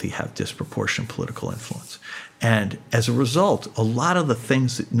wealthy have disproportionate political influence. And as a result, a lot of the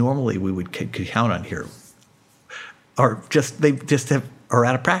things that normally we could count on here are are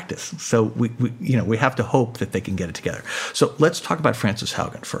out of practice. So we have to hope that they can get it together. So let's talk about Frances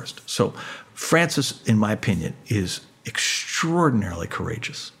Haugen first. So Frances, in my opinion, is extraordinarily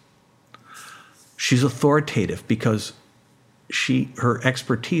courageous. She's authoritative because her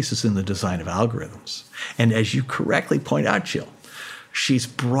expertise is in the design of algorithms. And as you correctly point out, Jill, she's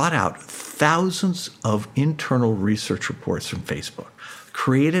brought out thousands of internal research reports from Facebook,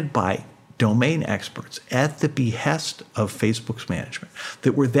 created by domain experts at the behest of Facebook's management,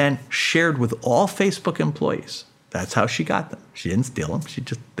 that were then shared with all Facebook employees. That's how she got them. She didn't steal them.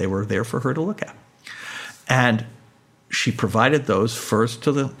 They were there for her to look at. And she provided those first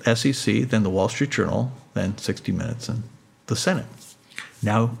to the SEC, then the Wall Street Journal, then 60 Minutes, and the Senate.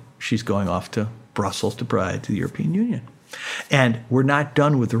 Now she's going off to Brussels to provide to the European Union. And we're not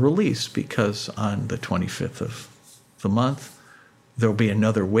done with the release, because on the 25th of the month, there'll be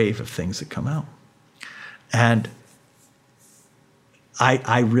another wave of things that come out. And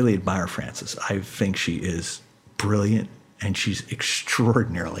I really admire Frances. I think she is brilliant, and she's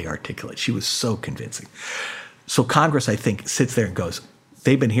extraordinarily articulate. She was so convincing. So Congress, I think, sits there and goes,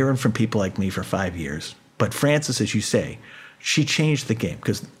 they've been hearing from people like me for 5 years. But Frances, as you say, she changed the game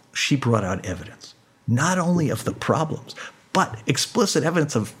because she brought out evidence, not only of the problems, but explicit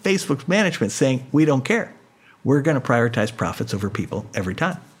evidence of Facebook's management saying, we don't care. We're going to prioritize profits over people every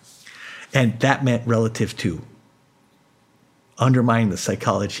time. And that meant relative to undermining the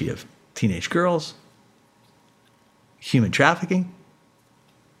psychology of teenage girls, human trafficking,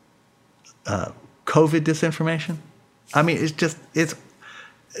 COVID disinformation. I mean,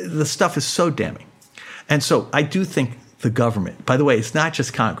 the stuff is so damning. And so I do think the government, by the way, it's not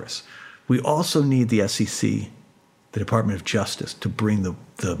just Congress. We also need the SEC, the Department of Justice, to bring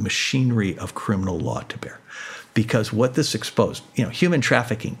the machinery of criminal law to bear. Because what this exposed, human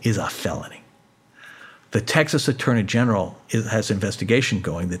trafficking is a felony. The Texas Attorney General has an investigation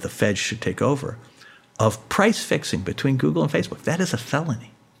going that the feds should take over of price fixing between Google and Facebook. That is a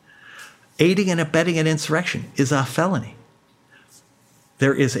felony. Aiding and abetting an insurrection is a felony.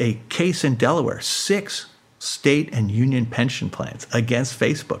 There is a case in Delaware, 6 state and union pension plans against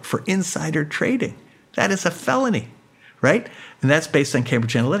Facebook for insider trading. That is a felony, right? And that's based on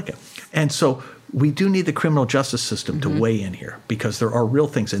Cambridge Analytica. And so we do need the criminal justice system to weigh in here, because there are real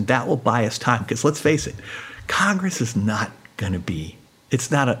things, and that will buy us time. Because let's face it, Congress is not going to be,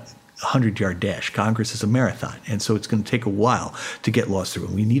 it's not a 100-yard dash. Congress is a marathon. And so it's going to take a while to get laws through.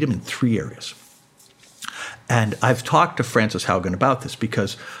 And we need them in 3 areas. And I've talked to Frances Haugen about this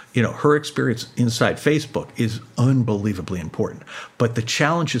because, her experience inside Facebook is unbelievably important. But the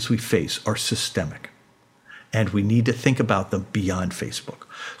challenges we face are systemic. And we need to think about them beyond Facebook.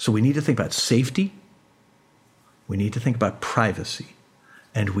 So we need to think about safety. We need to think about privacy.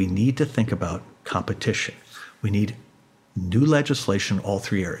 And we need to think about competition. We need new legislation in all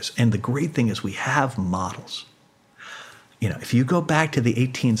 3 areas. And the great thing is we have models. If you go back to the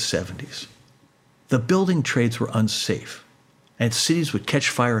 1870s, the building trades were unsafe, and cities would catch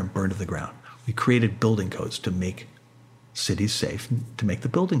fire and burn to the ground. We created building codes to make cities safe, to make the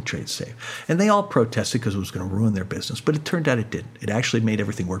building trades safe. And they all protested because it was going to ruin their business, but it turned out it didn't. It actually made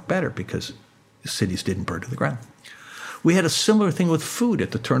everything work better because the cities didn't burn to the ground. We had a similar thing with food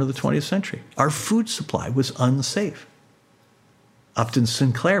at the turn of the 20th century. Our food supply was unsafe. Upton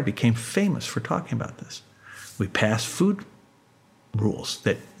Sinclair became famous for talking about this. We passed food rules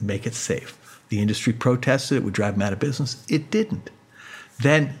that make it safe. The industry protested it would drive them out of business. It didn't.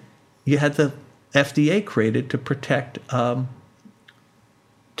 Then you had the FDA created to protect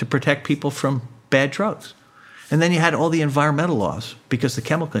people from bad drugs. And then you had all the environmental laws because the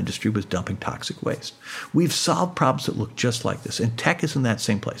chemical industry was dumping toxic waste. We've solved problems that look just like this, and tech is in that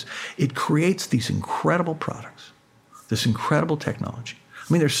same place. It creates these incredible products, this incredible technology.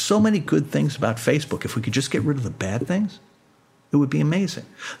 I mean, there's so many good things about Facebook. If we could just get rid of the bad things, it would be amazing.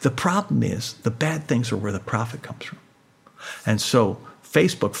 The problem is the bad things are where the profit comes from. And so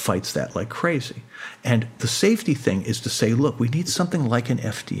Facebook fights that like crazy. And the safety thing is to say, look, we need something like an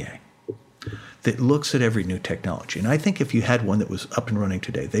FDA that looks at every new technology. And I think if you had one that was up and running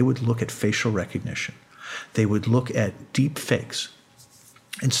today, they would look at facial recognition. They would look at deep fakes.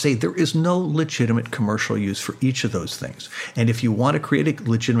 and say there is no legitimate commercial use for each of those things. And if you want to create a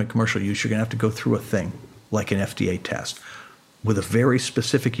legitimate commercial use, you're going to have to go through a thing like an FDA test with a very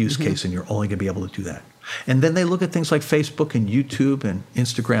specific use case, and you're only going to be able to do that. And then they look at things like Facebook and YouTube and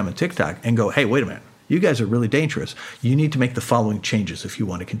Instagram and TikTok and go, hey, wait a minute, you guys are really dangerous. You need to make the following changes if you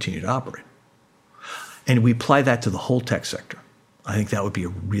want to continue to operate. And we apply that to the whole tech sector. I think that would be a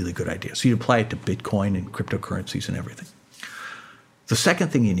really good idea. So you apply it to Bitcoin and cryptocurrencies and everything. The second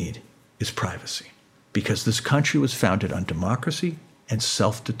thing you need is privacy, because this country was founded on democracy and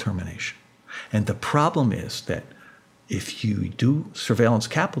self-determination. And the problem is that if you do surveillance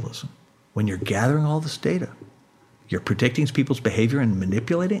capitalism, when you're gathering all this data, you're predicting people's behavior and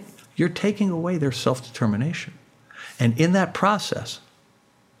manipulating, you're taking away their self-determination. And in that process,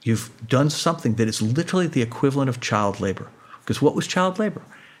 you've done something that is literally the equivalent of child labor. Because what was child labor?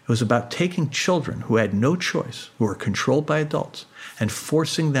 It was about taking children who had no choice, who were controlled by adults, and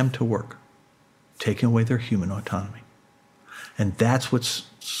forcing them to work, taking away their human autonomy. And that's what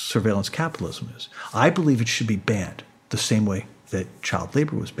surveillance capitalism is. I believe it should be banned the same way that child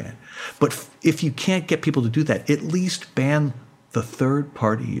labor was banned. But if you can't get people to do that, at least ban the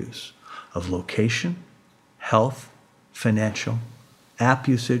third-party use of location, health, financial, app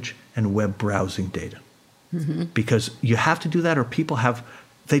usage, and web browsing data. Because you have to do that, or people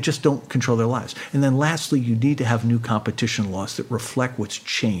they just don't control their lives. And then lastly, you need to have new competition laws that reflect what's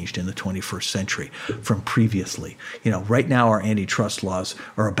changed in the 21st century from previously. Right now our antitrust laws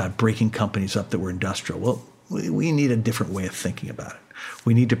are about breaking companies up that were industrial. Well, we need a different way of thinking about it.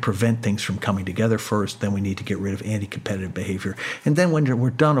 We need to prevent things from coming together first, then we need to get rid of anti-competitive behavior. And then when we're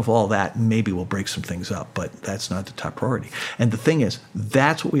done with all that, maybe we'll break some things up, but that's not the top priority. And the thing is,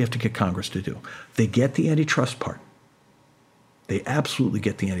 that's what we have to get Congress to do. They get the antitrust part. They absolutely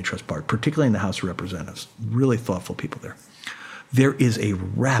get the antitrust part, particularly in the House of Representatives. Really thoughtful people there. There is a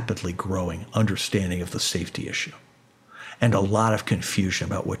rapidly growing understanding of the safety issue and a lot of confusion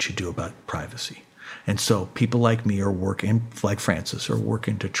about what you do about privacy. And so people like me are working, like Francis, are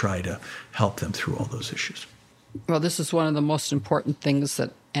working to try to help them through all those issues. Well, this is one of the most important things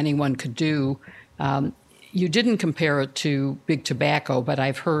that anyone could do. You didn't compare it to big tobacco, but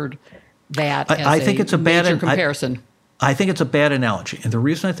I've heard that I think it's a major comparison. I think it's a bad analogy. And the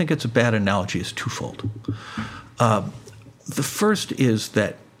reason I think it's a bad analogy is twofold. The first is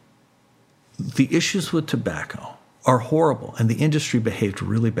that the issues with tobacco are horrible, and the industry behaved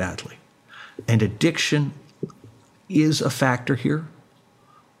really badly. And addiction is a factor here,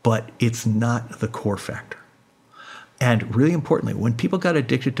 but it's not the core factor. And really importantly, when people got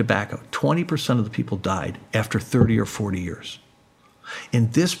addicted to tobacco, 20% of the people died after 30 or 40 years. In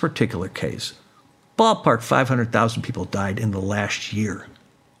this particular case, ballpark 500,000 people died in the last year,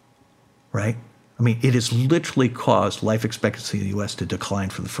 right? I mean, it has literally caused life expectancy in the U.S. to decline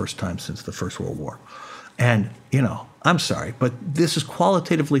for the first time since the First World War. And, I'm sorry, but this is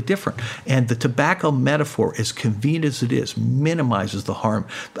qualitatively different. And the tobacco metaphor, as convenient as it is, minimizes the harm.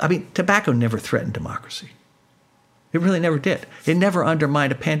 I mean, tobacco never threatened democracy. It really never did. It never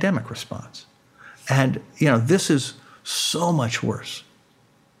undermined a pandemic response. And, this is so much worse.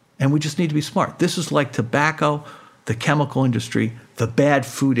 And we just need to be smart. This is like tobacco, the chemical industry, the bad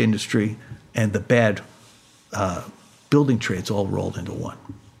food industry, and the bad building trades all rolled into one.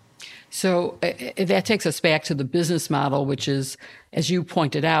 So that takes us back to the business model, which is, as you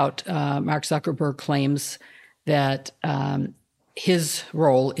pointed out, Mark Zuckerberg claims that his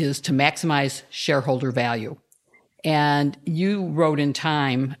role is to maximize shareholder value. And you wrote in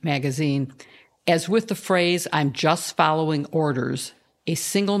Time magazine, as with the phrase, "I'm just following orders," a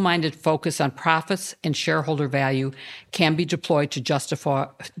single-minded focus on profits and shareholder value can be deployed to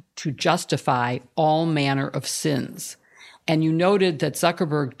justify all manner of sins. And you noted that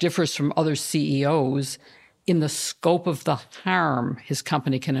Zuckerberg differs from other CEOs in the scope of the harm his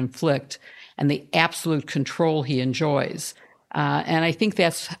company can inflict and the absolute control he enjoys. And I think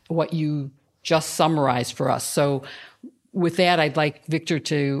that's what you just summarized for us. So with that, I'd like Victor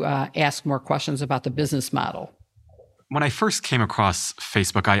to ask more questions about the business model. When I first came across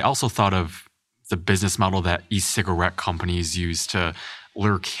Facebook, I also thought of the business model that e-cigarette companies use to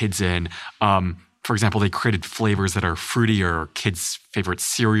lure kids in. For example, they created flavors that are fruity or kids' favorite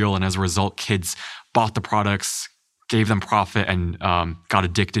cereal, and as a result, kids bought the products, gave them profit, and got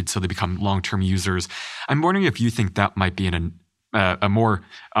addicted, so they become long-term users. I'm wondering if you think that might be a more,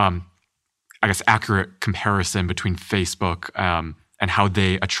 accurate comparison between Facebook and how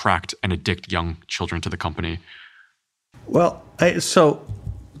they attract and addict young children to the company. Well, so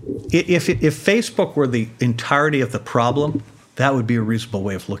if Facebook were the entirety of the problem, that would be a reasonable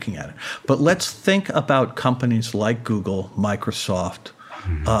way of looking at it. But let's think about companies like Google, Microsoft,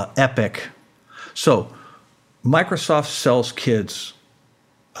 Epic. So Microsoft sells kids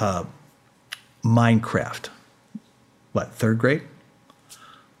Minecraft. What, third grade?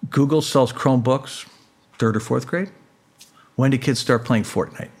 Google sells Chromebooks, third or fourth grade? When do kids start playing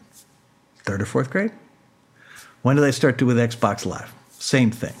Fortnite? Third or fourth grade? When do they start doing with Xbox Live?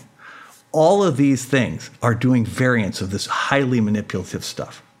 Same thing. All of these things are doing variants of this highly manipulative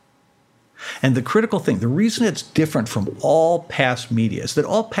stuff. And the critical thing, the reason it's different from all past media is that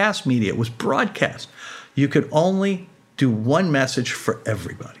all past media was broadcast. You could only do one message for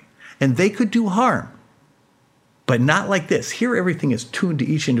everybody. And they could do harm, but not like this. Here, everything is tuned to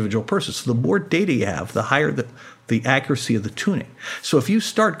each individual person. So the more data you have, the higher the accuracy of the tuning. So if you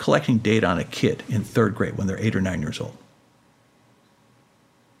start collecting data on a kid in third grade when they're 8 or 9 years old,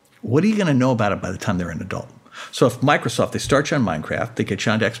 what are you going to know about it by the time they're an adult? So if Microsoft, they start you on Minecraft, they get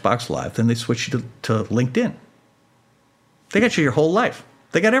you onto Xbox Live, then they switch you to LinkedIn. They got you your whole life.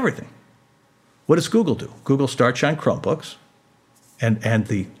 They got everything. What does Google do? Google starts you on Chromebooks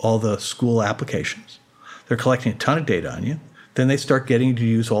and all the school applications. They're collecting a ton of data on you. Then they start getting you to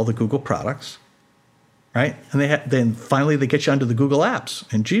use all the Google products, right? And then finally they get you onto the Google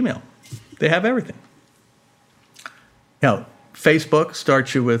apps and Gmail. They have everything. Now, Facebook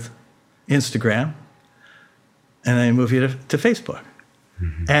starts you with Instagram, and they move you to Facebook.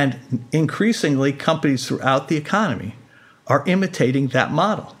 Mm-hmm. And increasingly, companies throughout the economy are imitating that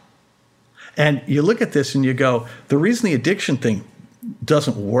model. And you look at this and you go, the reason the addiction thing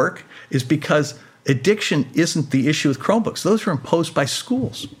doesn't work is because addiction isn't the issue with Chromebooks. Those are imposed by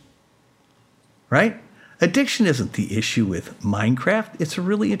schools, right? Addiction isn't the issue with Minecraft. It's a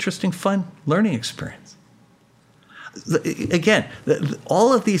really interesting, fun learning experience. Again,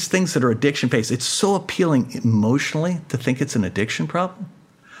 all of these things that are addiction-based, it's so appealing emotionally to think it's an addiction problem,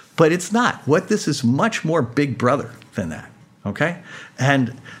 but it's not. What this is much more Big Brother than that, okay?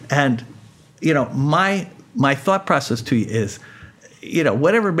 And you know, my thought process to you is, you know,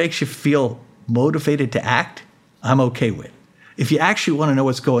 whatever makes you feel motivated to act, I'm okay with. If you actually want to know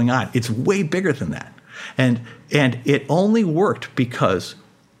what's going on, it's way bigger than that. And it only worked because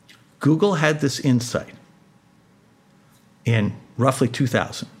Google had this insight in roughly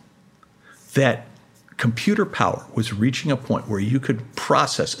 2000 that computer power was reaching a point where you could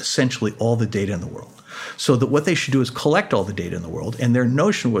process essentially all the data in the world. So that what they should do is collect all the data in the world, and their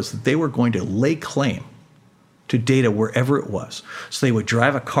notion was that they were going to lay claim to data wherever it was. So they would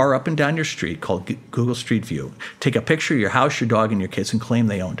drive a car up and down your street called Google Street View, take a picture of your house, your dog, and your kids, and claim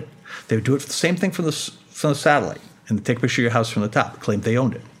they owned it. They would do it the same thing from the satellite, and take a picture of your house from the top, claim they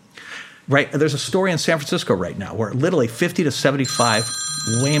owned it. Right? There's a story in San Francisco right now where literally 50 to 75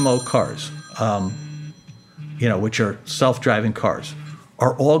 Waymo cars, which are self-driving cars,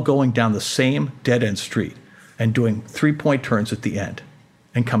 are all going down the same dead-end street and doing 3-point turns at the end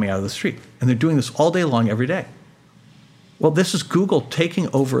and coming out of the street. And they're doing this all day long, every day. Well, this is Google taking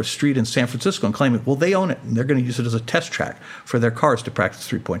over a street in San Francisco and claiming, well, they own it, and they're going to use it as a test track for their cars to practice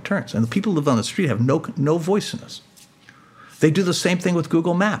 3-point turns. And the people who live on the street have no voice in this. They do the same thing with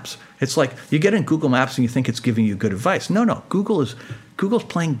Google Maps. It's like you get in Google Maps and you think it's giving you good advice. No. Google's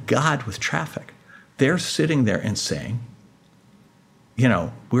playing God with traffic. They're sitting there and saying,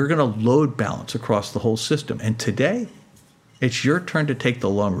 we're going to load balance across the whole system. And today, it's your turn to take the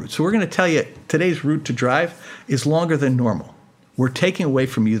long route. So we're going to tell you today's route to drive is longer than normal. We're taking away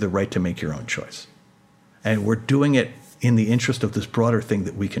from you the right to make your own choice. And we're doing it in the interest of this broader thing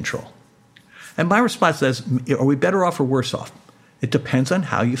that we control. And my response is, are we better off or worse off? It depends on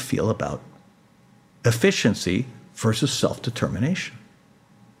how you feel about efficiency versus self-determination.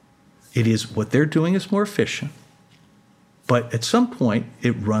 It is what they're doing is more efficient, but at some point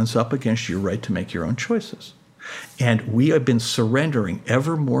it runs up against your right to make your own choices. And we have been surrendering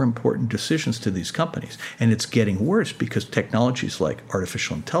ever more important decisions to these companies. And it's getting worse because technologies like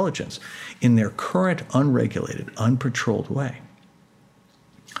artificial intelligence, in their current unregulated, unpatrolled way,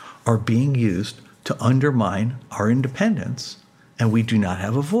 are being used to undermine our independence, and we do not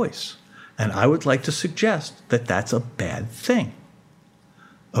have a voice. And I would like to suggest that that's a bad thing.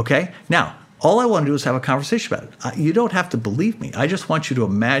 Okay? Now, all I want to do is have a conversation about it. You don't have to believe me. I just want you to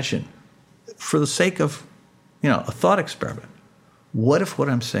imagine, for the sake of a thought experiment, what if what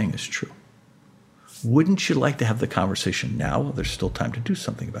I'm saying is true? Wouldn't you like to have the conversation now while there's still time to do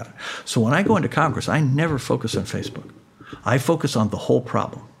something about it? So when I go into Congress, I never focus on Facebook. I focus on the whole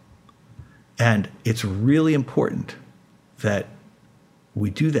problem. And it's really important that we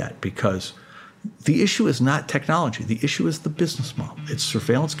do that because the issue is not technology. The issue is the business model. It's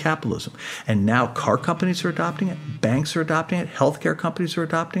surveillance capitalism. And now car companies are adopting it. Banks are adopting it. Healthcare companies are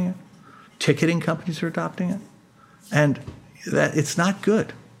adopting it. Ticketing companies are adopting it. And, that it's not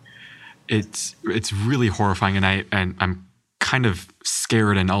good. It's really horrifying, and I'm kind of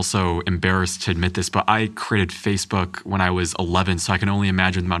scared and also embarrassed to admit this, but I created Facebook when I was 11, so I can only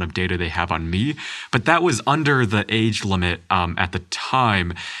imagine the amount of data they have on me. But that was under the age limit at the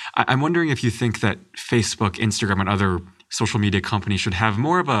time. I'm wondering if you think that Facebook, Instagram, and other social media companies should have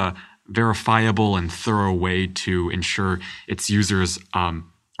more of a verifiable and thorough way to ensure its users are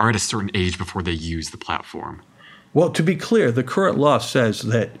at a certain age before they use the platform. Well, to be clear, the current law says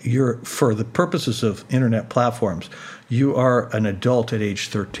that for the purposes of internet platforms, you are an adult at age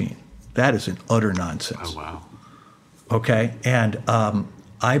 13. That is an utter nonsense. Oh, wow. Okay? And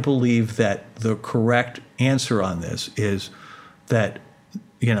I believe that the correct answer on this is that,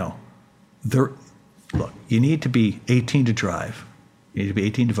 look, you need to be 18 to drive. You need to be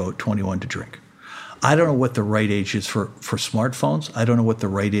 18 to vote, 21 to drink. I don't know what the right age is for smartphones. I don't know what the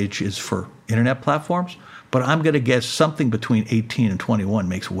right age is for internet platforms. But I'm going to guess something between 18 and 21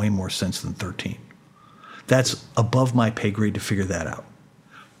 makes way more sense than 13. That's above my pay grade to figure that out.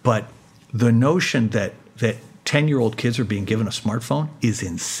 But the notion that 10-year-old kids are being given a smartphone is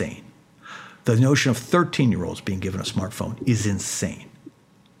insane. The notion of 13-year-olds being given a smartphone is insane.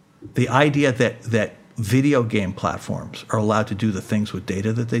 The idea that video game platforms are allowed to do the things with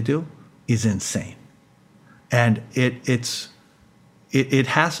data that they do is insane. And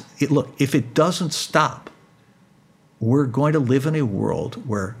look, if it doesn't stop, we're going to live in a world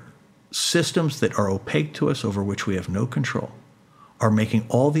where systems that are opaque to us, over which we have no control, are making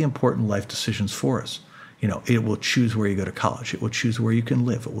all the important life decisions for us. It will choose where you go to college. It will choose where you can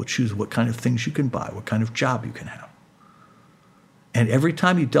live. It will choose what kind of things you can buy, what kind of job you can have. And every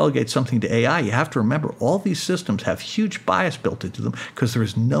time you delegate something to AI, you have to remember all these systems have huge bias built into them because there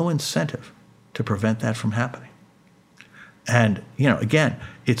is no incentive to prevent that from happening. And, again,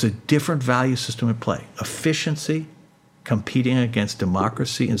 it's a different value system at play. Efficiency competing against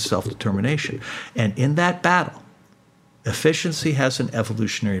democracy and self-determination. And in that battle, efficiency has an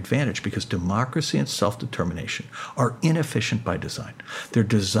evolutionary advantage because democracy and self-determination are inefficient by design. They're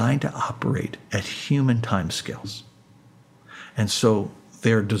designed to operate at human timescales. And so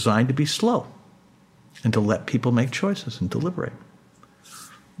they're designed to be slow and to let people make choices and deliberate.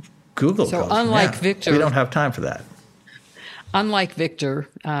 Google goes, unlike Victor, we don't have time for that. Unlike Victor,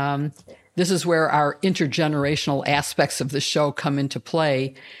 this is where our intergenerational aspects of the show come into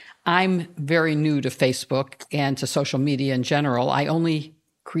play. I'm very new to Facebook and to social media in general. I only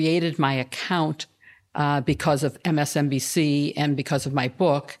created my account because of MSNBC and because of my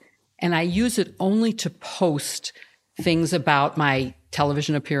book, and I use it only to post things about my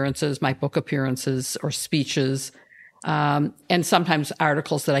television appearances, my book appearances, or speeches, and sometimes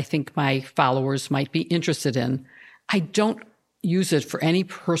articles that I think my followers might be interested in. I don't use it for any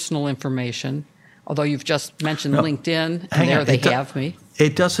personal information, although you've just mentioned LinkedIn, and there they have me.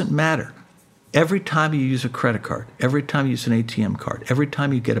 It doesn't matter. Every time you use a credit card, every time you use an ATM card, every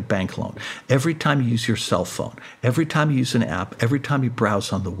time you get a bank loan, every time you use your cell phone, every time you use an app, every time you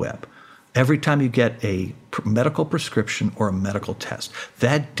browse on the web, every time you get a medical prescription or a medical test,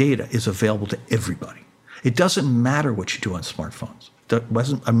 that data is available to everybody. It doesn't matter what you do on smartphones. It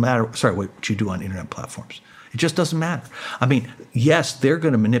doesn't matter, what you do on internet platforms. It just doesn't matter. I mean, yes, they're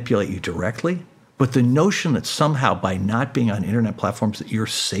going to manipulate you directly, but the notion that somehow by not being on internet platforms that you're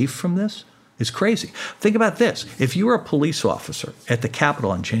safe from this is crazy. Think about this. If you were a police officer at the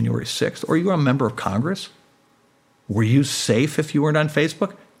Capitol on January 6th, or you were a member of Congress, were you safe if you weren't on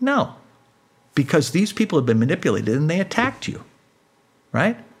Facebook? No, because these people have been manipulated and they attacked you,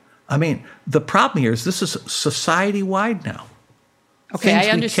 right? I mean, the problem here is this is society-wide now. Okay,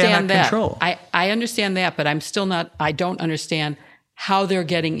 I understand that. Control. I understand that, but I don't understand how they're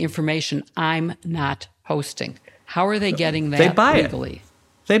getting information I'm not posting. How are they getting that they buy legally? It.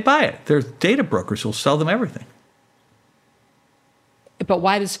 They buy it. Their data brokers will sell them everything. But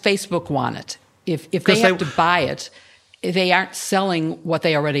why does Facebook want it? If they have to buy it, they aren't selling what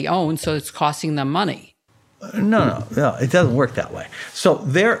they already own, so it's costing them money. No, it doesn't work that way. So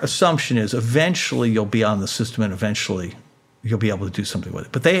their assumption is eventually you'll be on the system and eventually you'll be able to do something with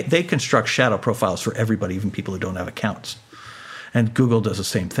it. But they construct shadow profiles for everybody, even people who don't have accounts. And Google does the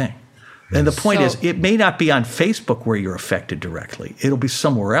same thing. And the point is, it may not be on Facebook where you're affected directly. It'll be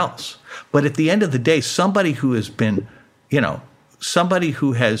somewhere else. But at the end of the day, somebody who has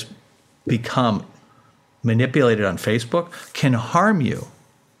become manipulated on Facebook can harm you,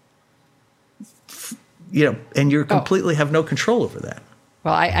 and you completely have no control over that.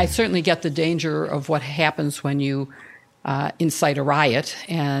 Well, I certainly get the danger of what happens when you incite a riot.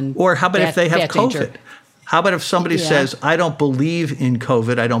 Or how about if they have COVID? How about if somebody says, I don't believe in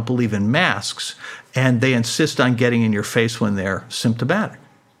COVID, I don't believe in masks, and they insist on getting in your face when they're symptomatic?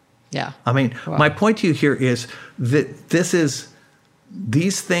 Yeah. I mean, my point to you here is that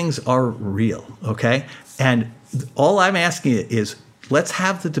these things are real, okay? And all I'm asking you is, let's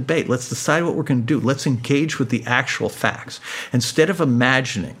have the debate. Let's decide what we're going to do. Let's engage with the actual facts. Instead of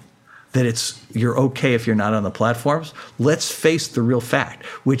imagining that you're okay if you're not on the platforms, let's face the real fact,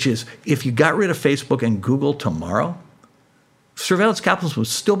 which is if you got rid of Facebook and Google tomorrow, surveillance capitalism would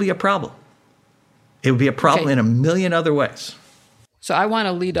still be a problem. It would be a problem in a million other ways. So I want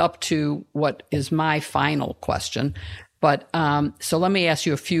to lead up to what is my final question. But so let me ask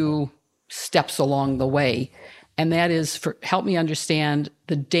you a few steps along the way. And that is help me understand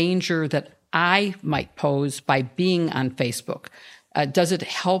the danger that I might pose by being on Facebook. Does it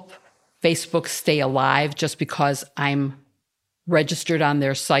help Facebook stay alive just because I'm registered on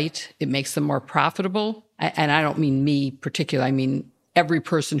their site? It makes them more profitable. And I don't mean me particularly. I mean every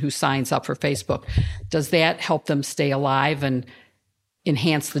person who signs up for Facebook. Does that help them stay alive and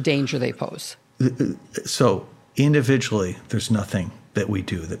enhance the danger they pose? So individually, there's nothing that we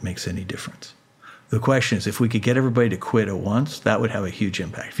do that makes any difference. The question is, if we could get everybody to quit at once, that would have a huge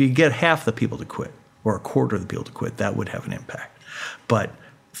impact. If you could get half the people to quit or a quarter of the people to quit, that would have an impact. But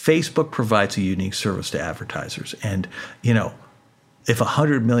Facebook provides a unique service to advertisers. And, if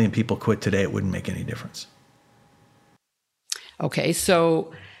 100 million people quit today, it wouldn't make any difference. Okay,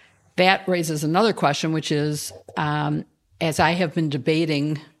 so that raises another question, which is, as I have been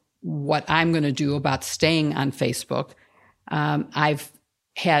debating what I'm going to do about staying on Facebook, I've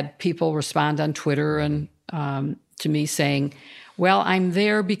had people respond on Twitter and to me saying, well, I'm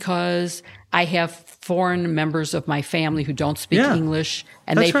there because I have foreign members of my family who don't speak English,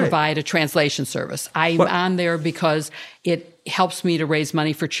 and they provide a translation service. I'm on there because it helps me to raise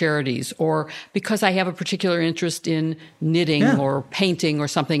money for charities, or because I have a particular interest in knitting or painting or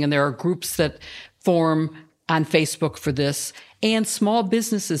something, and there are groups that form on Facebook for this. And small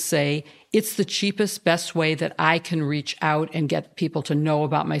businesses say, it's the cheapest, best way that I can reach out and get people to know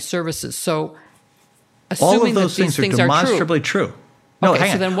about my services. So assuming that these things are demonstrably true. No,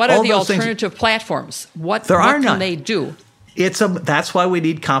 okay, so then what are the alternative platforms? What can they do? That's why we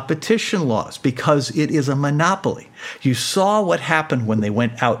need competition laws, because it is a monopoly. You saw what happened when they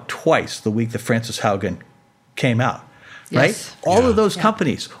went out twice the week that Frances Haugen came out, right? Yes. All of those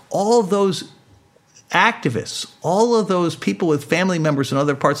companies, all those activists, all of those people with family members in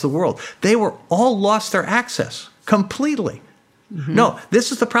other parts of the world, they were all lost their access completely. Mm-hmm. No,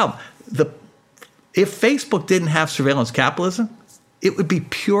 this is the problem. If Facebook didn't have surveillance capitalism, it would be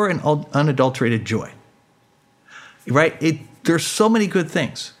pure and unadulterated joy, right? There's so many good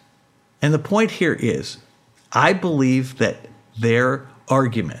things. And the point here is, I believe that their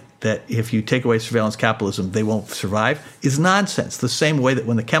argument that if you take away surveillance capitalism, they won't survive is nonsense. The same way that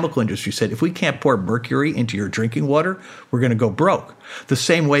when the chemical industry said, if we can't pour mercury into your drinking water, we're going to go broke. The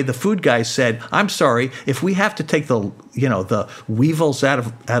same way the food guys said, I'm sorry, if we have to take the weevils out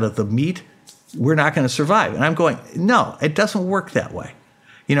of the meat, we're not going to survive. And I'm going, no, it doesn't work that way.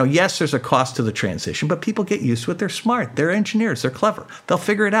 Yes, there's a cost to the transition, but people get used to it. They're smart. They're engineers. They're clever. They'll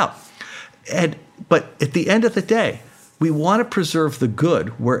figure it out. But at the end of the day, we want to preserve the good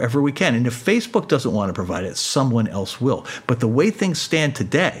wherever we can. And if Facebook doesn't want to provide it, someone else will. But the way things stand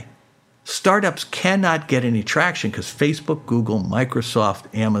today, startups cannot get any traction because Facebook, Google,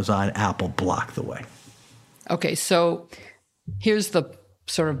 Microsoft, Amazon, Apple block the way. Okay, so here's the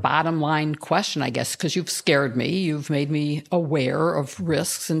sort of bottom line question, I guess, because you've scared me. You've made me aware of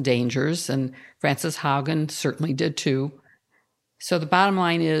risks and dangers, and Frances Haugen certainly did too. So the bottom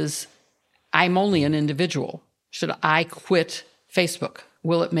line is, I'm only an individual. Should I quit Facebook?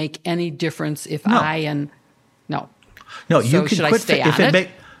 Will it make any difference if No. No. No, so you can should quit. I stay on it?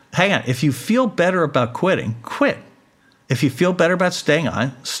 Hang on. If you feel better about quitting, quit. If you feel better about staying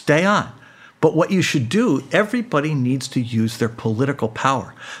on, stay on. But what you should do, everybody needs to use their political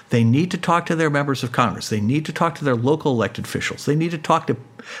power. They need to talk to their members of Congress. They need to talk to their local elected officials. They need to talk to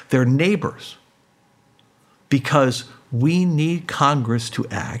their neighbors. Because we need Congress to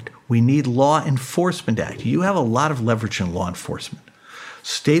act. We need law enforcement to act. You have a lot of leverage in law enforcement.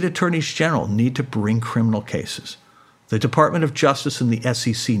 State attorneys general need to bring criminal cases. The Department of Justice and the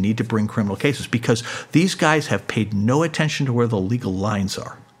SEC need to bring criminal cases because these guys have paid no attention to where the legal lines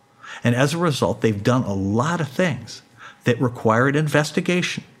are. And as a result, they've done a lot of things that require an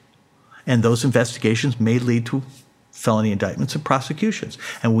investigation. And those investigations may lead to felony indictments and prosecutions.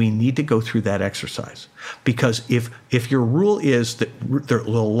 And we need to go through that exercise. Because if your rule is that the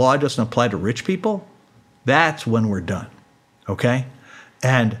law doesn't apply to rich people, that's when we're done. Okay?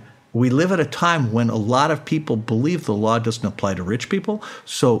 And we live at a time when a lot of people believe the law doesn't apply to rich people.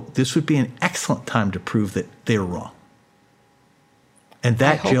 So this would be an excellent time to prove that they're wrong. And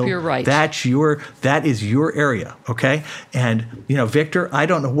that, I hope Jill, you're right. that is your area, okay? And, Victor, I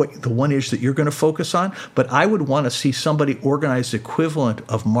don't know what the one is that you're going to focus on, but I would want to see somebody organize the equivalent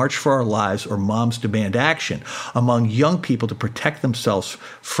of March for Our Lives or Moms Demand Action among young people to protect themselves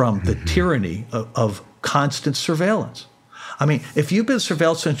from the tyranny of constant surveillance. I mean, if you've been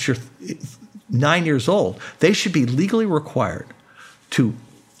surveilled since you're 9 years old, they should be legally required to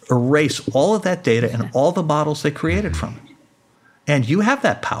erase all of that data and all the models they created from it. And you have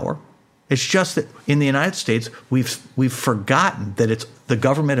that power. It's just that in the United States, we've forgotten that it's the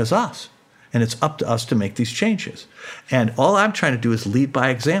government is us, and it's up to us to make these changes. And all I'm trying to do is lead by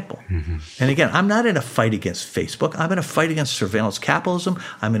example. And again, I'm not in a fight against Facebook. I'm in a fight against surveillance capitalism.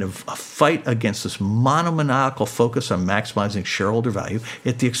 I'm in a fight against this monomaniacal focus on maximizing shareholder value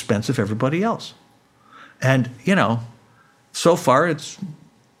at the expense of everybody else. And, so far it's,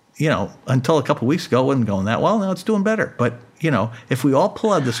 until a couple of weeks ago, it wasn't going that well. Now it's doing better. But, if we all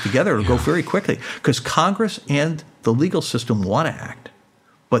pull out this together, it'll go very quickly because Congress and the legal system want to act,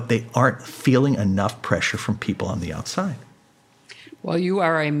 but they aren't feeling enough pressure from people on the outside. Well, you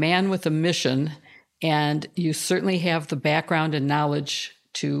are a man with a mission, and you certainly have the background and knowledge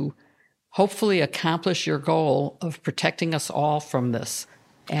to hopefully accomplish your goal of protecting us all from this.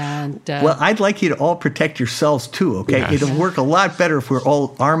 And well, I'd like you to all protect yourselves too, okay? Yes. It'll work a lot better if we're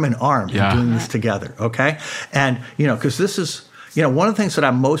all arm in arm and doing this together, okay? And, because this is, one of the things that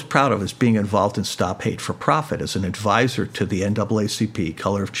I'm most proud of is being involved in Stop Hate for Profit as an advisor to the NAACP,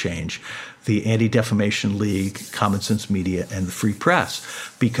 Color of Change, the Anti-Defamation League, Common Sense Media, and the Free Press,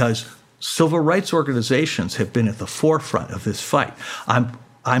 because civil rights organizations have been at the forefront of this fight.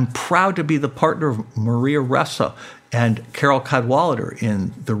 I'm proud to be the partner of Maria Ressa and Carol Cadwalader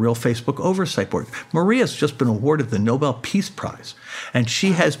in the Real Facebook Oversight Board. Maria's just been awarded the Nobel Peace Prize, and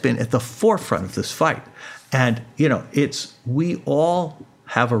she has been at the forefront of this fight. And, we all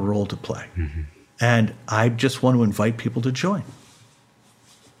have a role to play. And I just want to invite people to join.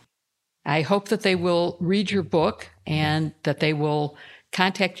 I hope that they will read your book and that they will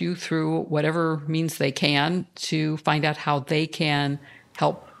contact you through whatever means they can to find out how they can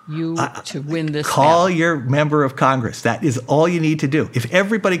help you to win this Call battle. your member of Congress. That is all you need to do. If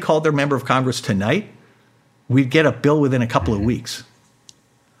everybody called their member of Congress tonight, we'd get a bill within a couple of weeks.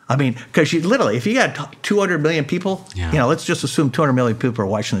 I mean, because if you got 200 million people, let's just assume 200 million people are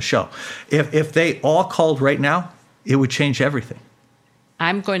watching the show. If they all called right now, it would change everything.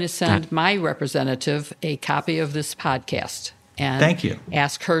 I'm going to send my representative a copy of this podcast and thank you.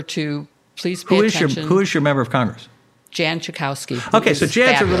 Ask her to please pay attention. Who is your member of Congress? Jan Schakowsky. Okay, so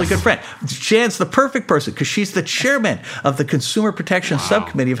Jan's a really good friend. Jan's the perfect person because she's the chairman of the Consumer Protection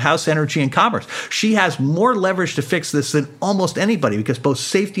Subcommittee of House Energy and Commerce. She has more leverage to fix this than almost anybody because both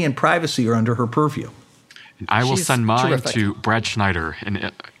safety and privacy are under her purview. I will send mine terrific. to Brad Schneider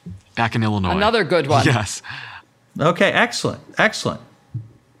back in Illinois. Another good one. Yes. Okay, excellent.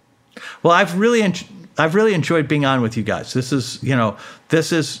 Well, I've really enjoyed being on with you guys. This is,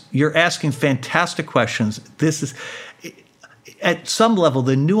 you're asking fantastic questions. This is, at some level,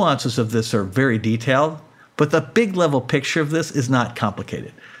 the nuances of this are very detailed, but the big level picture of this is not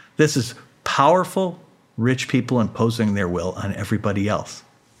complicated. This is powerful, rich people imposing their will on everybody else.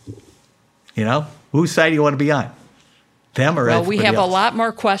 Whose side do you want to be on? Them or well, we have else? a lot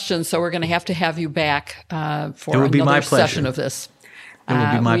more questions, so we're going to have you back for be my another pleasure. session of this. It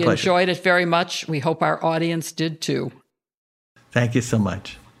would be my we pleasure. enjoyed it very much. We hope our audience did too. Thank you so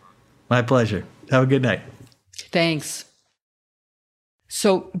much. My pleasure. Have a good night. Thanks.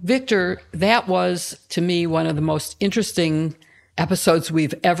 So, Victor, that was, to me, one of the most interesting episodes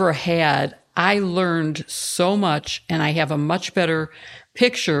we've ever had. I learned so much, and I have a much better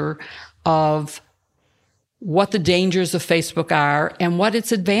picture of what the dangers of Facebook are and what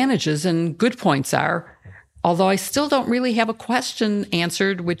its advantages and good points are. Although I still don't really have a question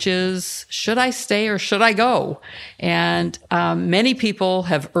answered, which is, should I stay or should I go? And many people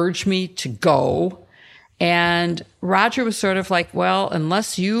have urged me to go. And Roger was sort of like, well,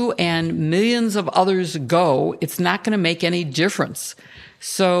 unless you and millions of others go, it's not going to make any difference.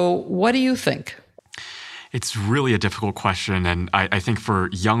 So what do you think? It's really a difficult question. And I think for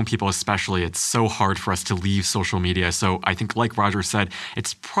young people especially, it's so hard for us to leave social media. So I think, like Roger said,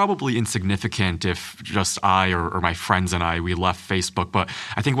 it's probably insignificant if just I or my friends and we left Facebook. But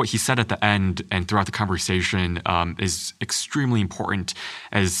I think what he said at the end and throughout the conversation is extremely important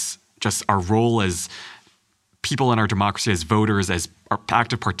as just our role as people in our democracy, as voters, as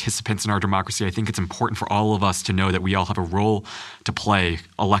active participants in our democracy, I think it's important for all of us to know that we all have a role to play,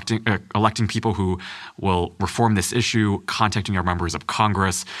 electing people who will reform this issue, contacting our members of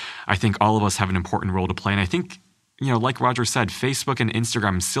Congress. I think all of us have an important role to play. And I think, like Roger said, Facebook and Instagram,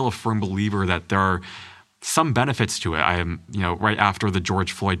 I'm still a firm believer that there are some benefits to it. I am, right after the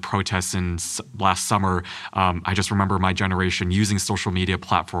George Floyd protests in last summer, I just remember my generation using social media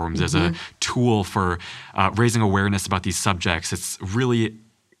platforms as a tool for raising awareness about these subjects. It's really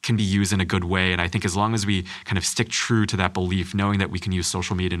can be used in a good way. And I think as long as we kind of stick true to that belief, knowing that we can use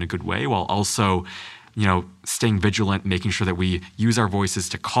social media in a good way while also staying vigilant, making sure that we use our voices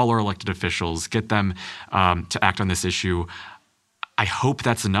to call our elected officials, get them to act on this issue. I hope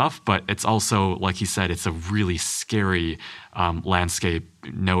that's enough, but it's also, like he said, it's a really scary landscape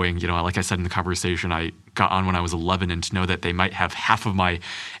knowing, like I said in the conversation, I got on when I was 11, and to know that they might have half of my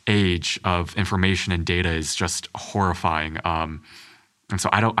age of information and data is just horrifying. And so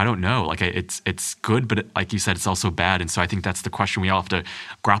I don't know. Like it's good, but like you said, it's also bad. And so I think that's the question we all have to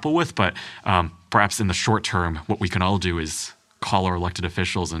grapple with. But perhaps in the short term, what we can all do is call our elected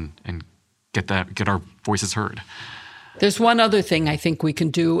officials and get our voices heard. There's one other thing I think we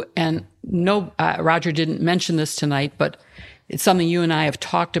can do, and Roger didn't mention this tonight, but it's something you and I have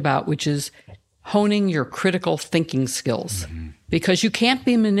talked about, which is honing your critical thinking skills. Mm-hmm. Because you can't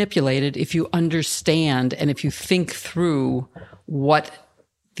be manipulated if you understand and if you think through what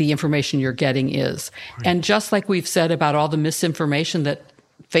the information you're getting is. Right. And just like we've said about all the misinformation that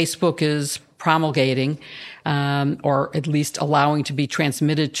Facebook is promulgating, or at least allowing to be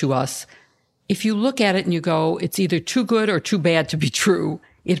transmitted to us, if you look at it and you go, it's either too good or too bad to be true,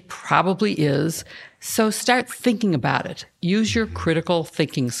 it probably is. So start thinking about it. Use your critical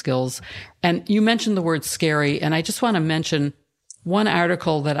thinking skills. And you mentioned the word scary, and I just want to mention one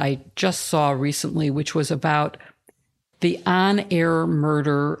article that I just saw recently, which was about the on-air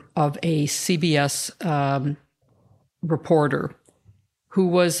murder of a CBS reporter who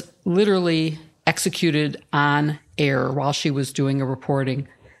was literally executed on air while she was doing a reporting,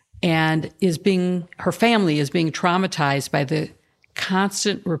 and her family is being traumatized by the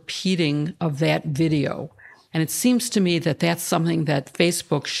constant repeating of that video. And it seems to me that that's something that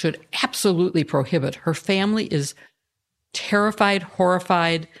Facebook should absolutely prohibit. Her family is terrified,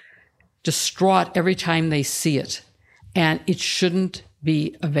 horrified, distraught every time they see it. And it shouldn't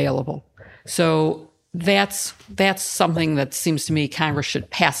be available. So that's something that seems to me Congress should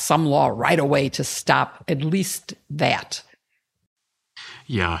pass some law right away to stop at least that.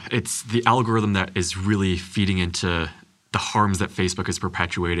 Yeah, it's the algorithm that is really feeding into the harms that Facebook is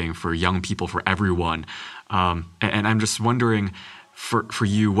perpetuating for young people, for everyone. And I'm just wondering for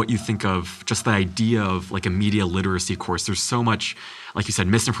you what you think of just the idea of like a media literacy course. There's so much, like you said,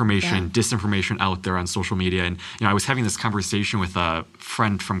 misinformation, disinformation out there on social media. And I was having this conversation with a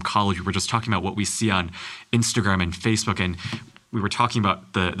friend from college. We were just talking about what we see on Instagram and Facebook, and we were talking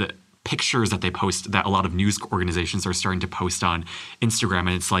about the pictures that they post that a lot of news organizations are starting to post on Instagram.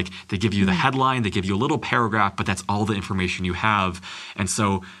 And it's like they give you the headline, they give you a little paragraph, but that's all the information you have. And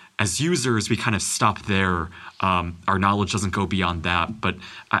so as users, we kind of stop there. Our knowledge doesn't go beyond that. But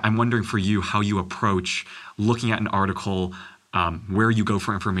I'm wondering for you how you approach looking at an article, where you go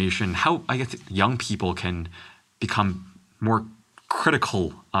for information, how I guess young people can become more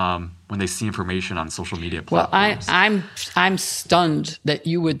critical when they see information on social media platforms. Well, I'm stunned that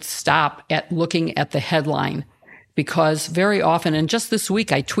you would stop at looking at the headline, because very often, and just this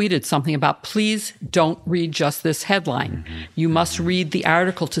week, I tweeted something about, please don't read just this headline. Mm-hmm. You must read the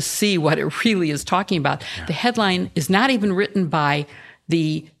article to see what it really is talking about. Yeah. The headline is not even written by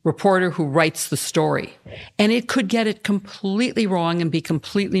the reporter who writes the story, and it could get it completely wrong and be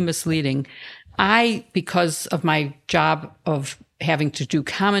completely misleading. Because of my job of having to do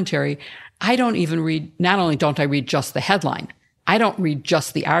commentary, I don't even read, not only don't I read just the headline, I don't read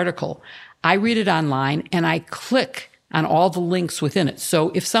just the article. I read it online and I click on all the links within it.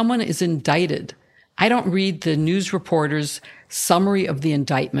 So if someone is indicted, I don't read the news reporter's summary of the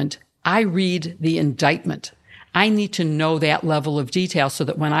indictment. I read the indictment. I need to know that level of detail so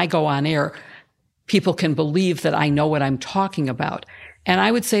that when I go on air, people can believe that I know what I'm talking about. And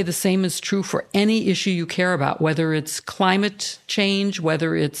I would say the same is true for any issue you care about, whether it's climate change,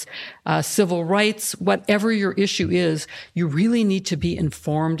 whether it's civil rights, whatever your issue is, you really need to be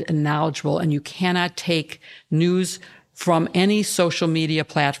informed and knowledgeable, and you cannot take news from any social media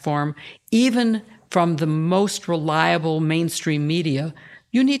platform, even from the most reliable mainstream media.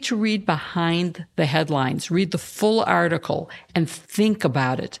 You need to read behind the headlines, read the full article, and think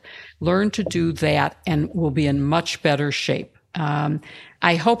about it. Learn to do that, and we'll be in much better shape.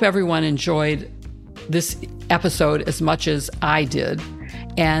 I hope everyone enjoyed this episode as much as I did,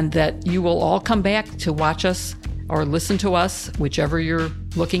 and that you will all come back to watch us or listen to us, whichever you're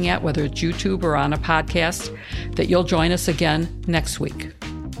looking at, whether it's YouTube or on a podcast, that you'll join us again next week.